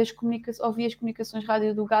ouvi as comunicações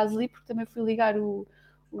rádio do Gasly, porque também fui ligar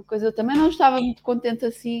coisa, eu também não estava muito contente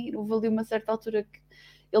assim. Houve ali uma certa altura que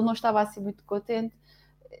ele não estava assim muito contente.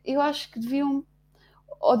 Eu acho que deviam,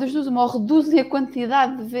 ou das duas, ou reduzem a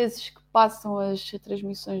quantidade de vezes que passam as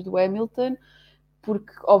transmissões do Hamilton,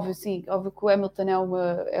 porque, óbvio que o Hamilton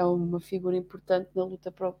é uma figura importante na luta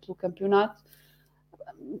pelo campeonato,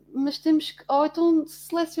 mas temos que, ou então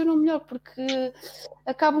selecionam melhor, porque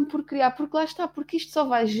acabam por criar, porque lá está, porque isto só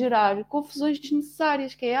vai gerar confusões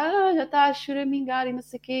desnecessárias, que é, já está a choramingar e não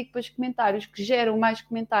sei o quê, e depois comentários que geram mais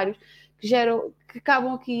comentários, que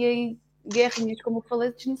acabam aqui em guerrinhas, como eu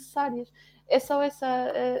falei, desnecessárias. É só essa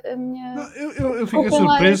a minha... Não, eu fiquei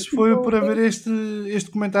surpreso por haver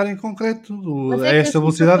este comentário em concreto. A esta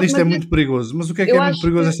velocidade isto é muito perigoso. Mas o que é muito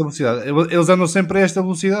perigoso esta velocidade? Eles andam sempre a esta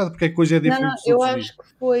velocidade, porque é que hoje é diferente?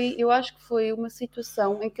 Eu acho que foi uma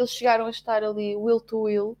situação em que eles chegaram a estar ali wheel to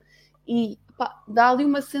wheel e dá ali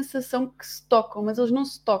uma sensação que se tocam, mas eles não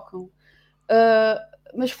se tocam.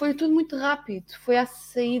 Mas foi tudo muito rápido. Foi à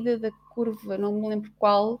saída da curva, não me lembro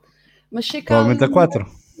qual, mas sei que provavelmente a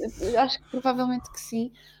 4. Acho que provavelmente que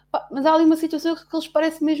sim. Mas há ali uma situação que eles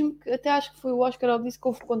parecem mesmo que, até acho que foi o Oscar que disse que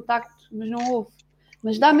houve contacto, mas não houve.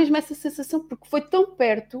 Mas dá mesmo essa sensação, porque foi tão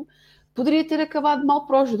perto, poderia ter acabado mal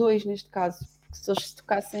para os dois neste caso, porque se eles se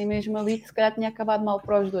tocassem mesmo ali, se calhar tinha acabado mal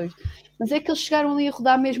para os dois. Mas é que eles chegaram ali a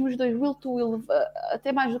rodar mesmo os dois wheel to wheel,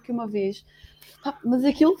 até mais do que uma vez. Mas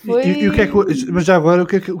aquilo foi... Mas já agora, o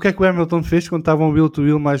que é que o Hamilton fez quando estavam wheel to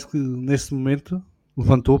wheel mais que nesse momento?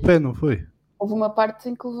 Levantou o pé, não foi? Houve uma parte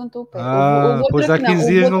em que levantou o pé. Pois há 15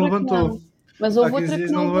 dias não levantou. Mas houve outra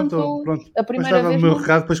que não levantou. Pronto. A primeira vez no meu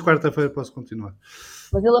recado, depois quarta-feira posso continuar.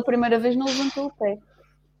 Mas ele a primeira vez não levantou o pé.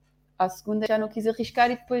 À segunda já não quis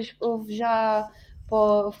arriscar e depois houve já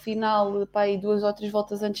para o final, aí 2 ou 3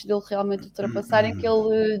 voltas antes dele realmente ultrapassarem, que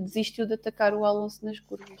ele desistiu de atacar o Alonso nas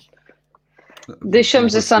curvas.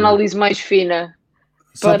 Deixamos essa análise mais fina.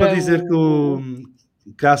 Só para dizer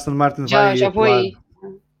que a Aston Martin vai... Já vou aí.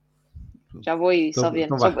 Já vou aí,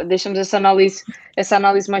 Salviano. Deixamos essa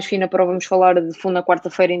análise mais fina para vamos falar de fundo na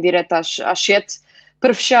quarta-feira em direto às 7.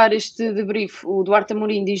 Para fechar este debrief, o Duarte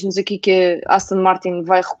Amorim diz-nos aqui que a Aston Martin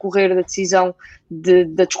vai recorrer da decisão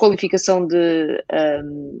da desqualificação de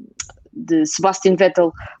Sebastian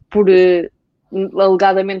Vettel por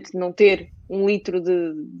alegadamente não ter 1 litro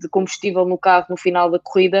de combustível no carro no final da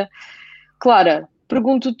corrida. Clara,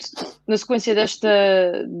 pergunto-te, na sequência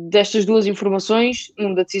destas 2 informações,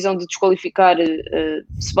 1 da decisão de desqualificar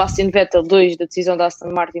Sebastian Vettel, 2 da decisão da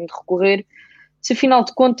Aston Martin de recorrer, se afinal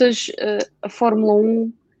de contas a Fórmula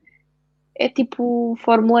 1 é tipo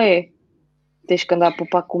Fórmula E. Tens que andar a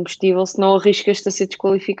poupar combustível, senão arriscas-te a ser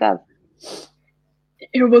desqualificado.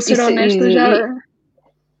 Eu vou ser honesta,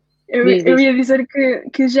 Eu ia dizer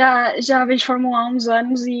que já vejo Fórmula 1 há uns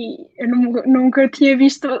anos e eu nunca tinha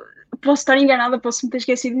visto, posso estar enganada, posso me ter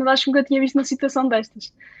esquecido, mas acho que nunca tinha visto uma situação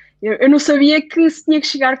destas. Eu não sabia que se tinha que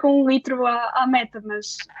chegar com 1 litro à meta,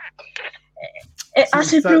 mas há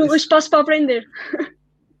sempre um espaço para aprender.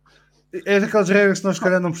 É daquelas regras que nós, se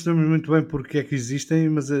calhar, não percebemos muito bem porque é que existem,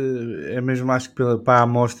 mas é mesmo, acho que para a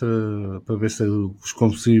amostra, para ver se os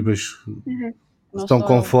combustíveis estão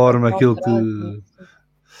conforme aquilo que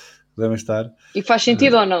devem estar. E faz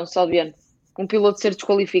sentido ou não, Salviano? Um piloto ser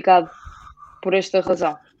desqualificado por esta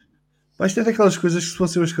razão? Isto é daquelas coisas que, se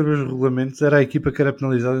fosse eu a escrever os regulamentos, era a equipa que era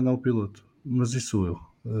penalizada e não o piloto. Mas isso sou eu.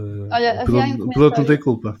 Olha, o piloto não tem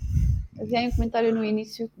culpa. Havia aí um comentário no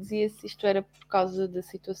início que dizia se isto era por causa da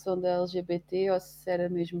situação da LGBT ou se era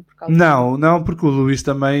mesmo por causa... Não, porque o Luís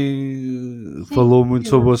também falou muito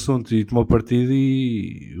sobre o assunto e tomou partido,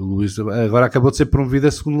 e o Luís agora acabou de ser promovido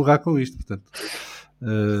a segundo lugar com isto, portanto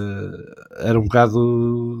era um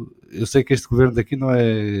bocado... Eu sei que este governo daqui não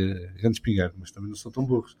é grande espingarda, mas também não são tão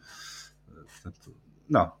burros, portanto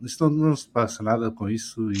isto não se passa nada com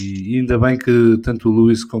isso, e ainda bem que tanto o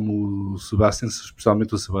Luís como o Sebastian,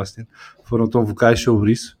 especialmente o Sebastian, foram tão vocais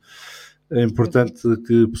sobre isso. É importante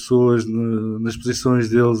que pessoas nas posições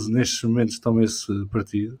deles nestes momentos tomem esse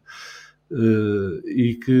partido,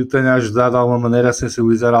 e que tenha ajudado de alguma maneira a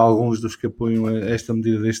sensibilizar alguns dos que apoiam esta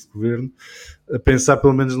medida deste governo a pensar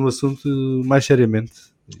pelo menos no assunto mais seriamente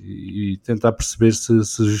e tentar perceber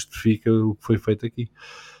se justifica o que foi feito aqui.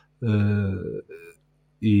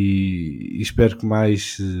 E espero que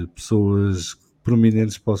mais pessoas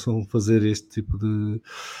prominentes possam fazer este tipo de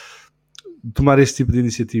tomar este tipo de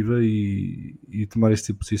iniciativa e tomar este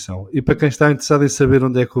tipo de posição. E para quem está interessado em saber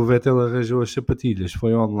onde é que o Vettel arranjou as sapatilhas,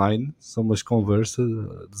 foi online, são umas Converse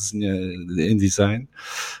em design,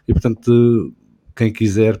 e portanto quem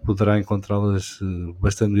quiser poderá encontrá-las,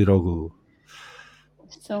 bastando ir ao Google.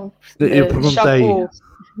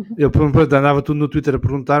 Eu perguntei, andava tudo no Twitter a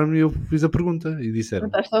perguntar-me, e eu fiz a pergunta e disseram: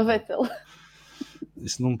 perguntaste ao Vettel.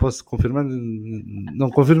 Isso não posso confirmar, não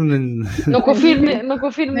confirmo nem... Não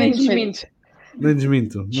confirmo nem desminto. Nem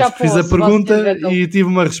desminto. Mas fiz a pergunta e tive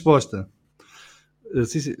uma resposta.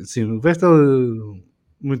 Sim, o Vettel,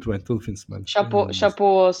 muito bem, todo o fim de semana.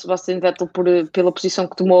 Chapou ao Sebastian Vettel pela posição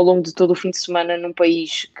que tomou ao longo de todo o fim de semana num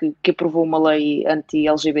país que aprovou uma lei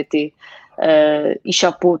anti-LGBT, e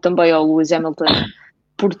chapou também ao Lewis Hamilton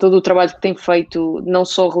por todo o trabalho que tem feito, não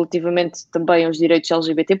só relativamente também aos direitos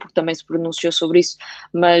LGBT, porque também se pronunciou sobre isso,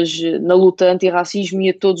 mas na luta antirracismo, e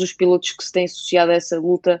a todos os pilotos que se têm associado a essa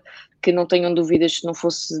luta, que não tenham dúvidas, se não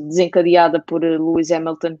fosse desencadeada por Lewis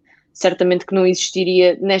Hamilton, certamente que não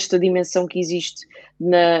existiria nesta dimensão que existe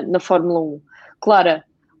na Fórmula 1. Clara,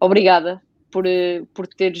 obrigada por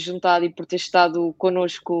ter juntado e por ter estado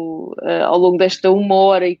connosco ao longo desta 1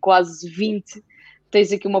 hora e quase 20. Tens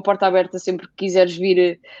aqui uma porta aberta sempre que quiseres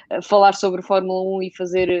vir falar sobre Fórmula 1 e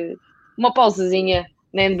fazer uma pausazinha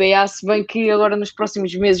na NBA, se bem que agora nos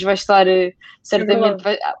próximos meses vai estar certamente...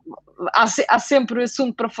 Há sempre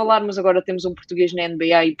assunto para falar, mas agora temos um português na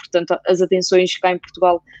NBA e, portanto, as atenções cá em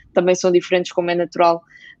Portugal também são diferentes, como é natural.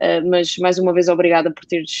 Mas, mais uma vez, obrigada por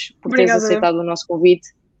teres aceitado o nosso convite.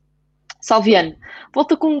 Salviano,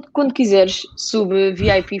 volta quando quiseres, sub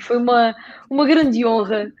VIP. Foi uma grande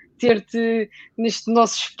honra ter-te neste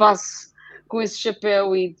nosso espaço com esse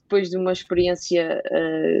chapéu, e depois de uma experiência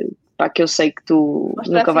que eu sei que tu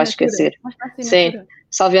nunca vais esquecer. Sim,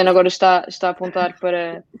 Salviano agora está a apontar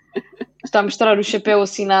para... Está a mostrar o chapéu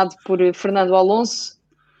assinado por Fernando Alonso,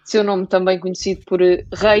 seu nome também conhecido por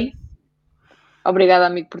Rei. Obrigada,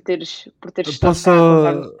 amigo, por teres estado cá a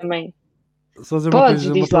contar-nos também. Só dizer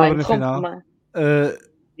uma palavra no final.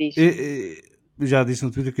 Já disse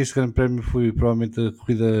no Twitter que este grande prémio foi provavelmente a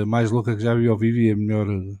corrida mais louca que já vi ao vivo, e a melhor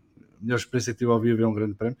experiência que tive ao vivo é um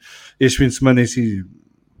grande prémio. Este fim de semana em si,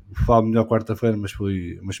 falo melhor quarta-feira, mas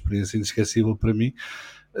foi uma experiência inesquecível para mim.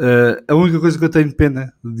 A única coisa que eu tenho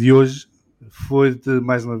pena de hoje foi de,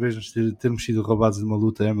 mais uma vez, termos sido roubados de uma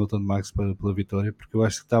luta Hamilton-Max pela vitória, porque eu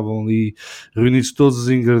acho que estavam ali reunidos todos os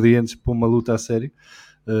ingredientes para uma luta a sério.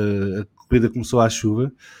 A corrida começou à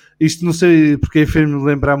chuva. Isto não sei porque fez-me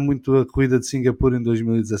lembrar muito a corrida de Singapura em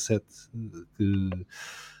 2017, que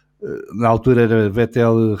na altura era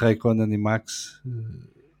Vettel, Raikkonen e Max.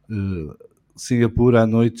 Singapura à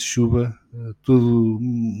noite, chuva, tudo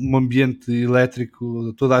um ambiente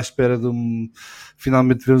elétrico, toda à espera de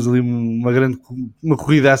finalmente vemos ali uma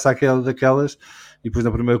corridaça daquelas, e depois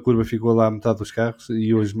na primeira curva ficou lá a metade dos carros,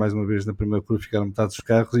 e hoje mais uma vez na primeira curva ficaram metade dos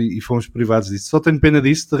carros, e fomos privados disso. Só tenho pena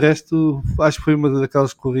disso. De resto, acho que foi uma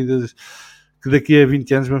daquelas corridas que daqui a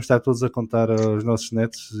 20 anos vamos estar todos a contar aos nossos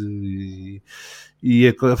netos e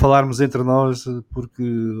a falarmos entre nós, porque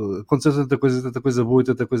aconteceu tanta coisa boa e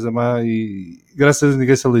tanta coisa má, e graças a Deus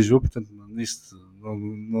ninguém se aleijou, portanto nisto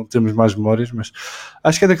não temos mais memórias, mas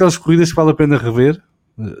acho que é daquelas corridas que vale a pena rever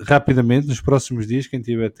rapidamente, nos próximos dias, quem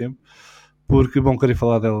tiver tempo, porque vão querer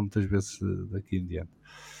falar dela muitas vezes daqui em diante.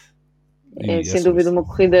 É sem dúvida uma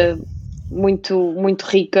corrida muito, muito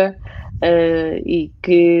rica, e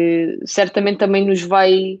que certamente também nos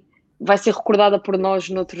vai ser recordada por nós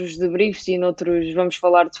noutros debriefs e noutros, vamos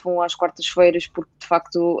falar de F1 às quartas-feiras, porque de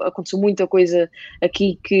facto aconteceu muita coisa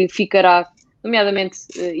aqui que ficará, nomeadamente,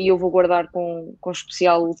 e eu vou guardar com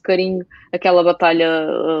especial carinho, aquela batalha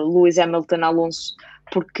Lewis Hamilton-Alonso,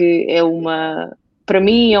 porque para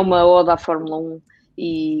mim é uma ode à Fórmula 1,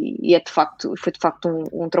 e foi de facto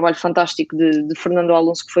um trabalho fantástico de Fernando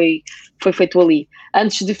Alonso que foi feito ali.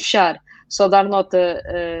 Antes de fechar, só dar nota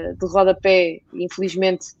de rodapé,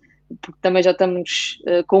 infelizmente, porque também já estamos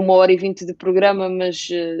com 1h20 de programa, mas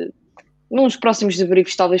nos próximos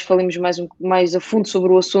debriefs talvez falemos mais a fundo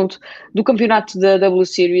sobre o assunto do campeonato da W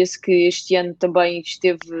Series, que este ano também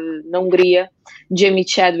esteve na Hungria. Jamie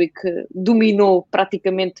Chadwick dominou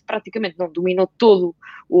dominou todo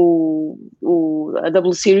a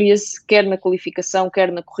W Series, quer na qualificação,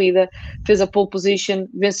 quer na corrida, fez a pole position,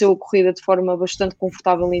 venceu a corrida de forma bastante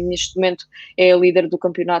confortável e neste momento é a líder do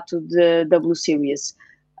campeonato da W Series.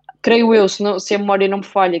 Creio eu, se a memória não me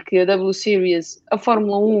falha, que a W Series, a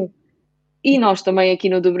Fórmula 1 e nós também aqui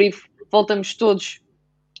no debrief voltamos todos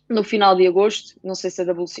no final de agosto. Não sei se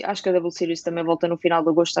acho que a W Series também volta no final de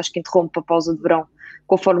agosto, acho que interrompe a pausa de verão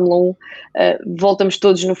com a Fórmula 1. Voltamos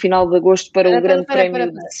todos no final de agosto para o Grande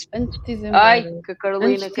Prémio. Antes de dizer Ai, que a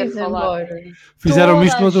Carolina quer falar. Fizeram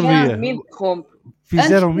isto no outro dia. Me interrompe.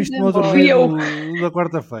 Fizeram isto no outro dia da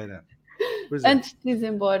quarta-feira. Antes de ir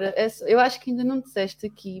embora, eu acho que ainda não disseste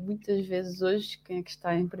aqui muitas vezes hoje quem é que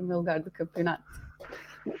está em primeiro lugar do campeonato.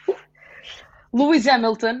 Lewis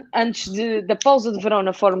Hamilton, antes da pausa de verão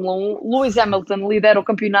na Fórmula 1, Lewis Hamilton lidera o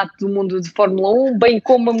campeonato do mundo de Fórmula 1, bem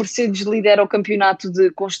como a Mercedes lidera o campeonato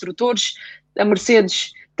de construtores. A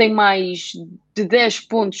Mercedes tem mais de 10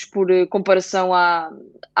 pontos por comparação à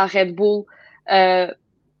Red Bull.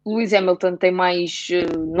 Lewis Hamilton tem mais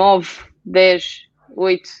 9, 10,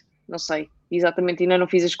 8, não sei exatamente, ainda não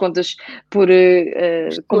fiz as contas por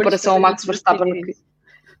comparação ao Max Verstappen, que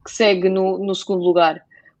segue no segundo lugar.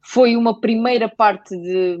 Foi uma primeira parte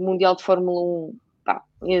de Mundial de Fórmula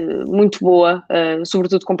 1 muito boa,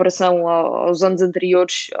 sobretudo em comparação aos anos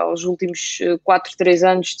anteriores, aos últimos 3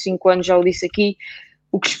 anos, 5 anos, já o disse aqui.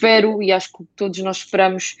 O que espero, e acho que todos nós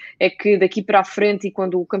esperamos, é que daqui para a frente e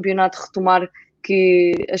quando o campeonato retomar,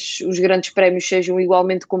 que os grandes prémios sejam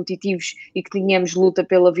igualmente competitivos e que tenhamos luta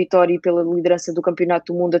pela vitória e pela liderança do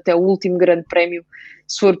campeonato do mundo até o último grande prémio,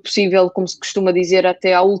 se for possível, como se costuma dizer,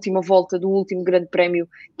 até à última volta do último grande prémio,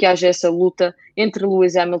 que haja essa luta entre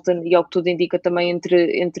Lewis Hamilton e, ao que tudo indica, também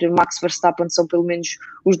entre Max Verstappen. São pelo menos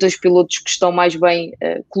os 2 pilotos que estão mais bem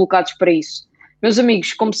colocados para isso. Meus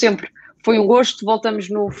amigos, como sempre, foi um gosto. Voltamos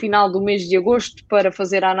no final do mês de agosto para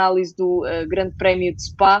fazer a análise do Grande Prémio de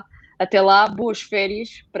Spa. Até lá, boas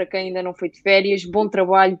férias para quem ainda não foi de férias, bom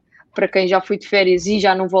trabalho para quem já foi de férias e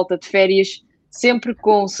já não volta de férias, sempre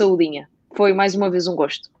com saudinha. Foi mais uma vez um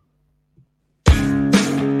gosto.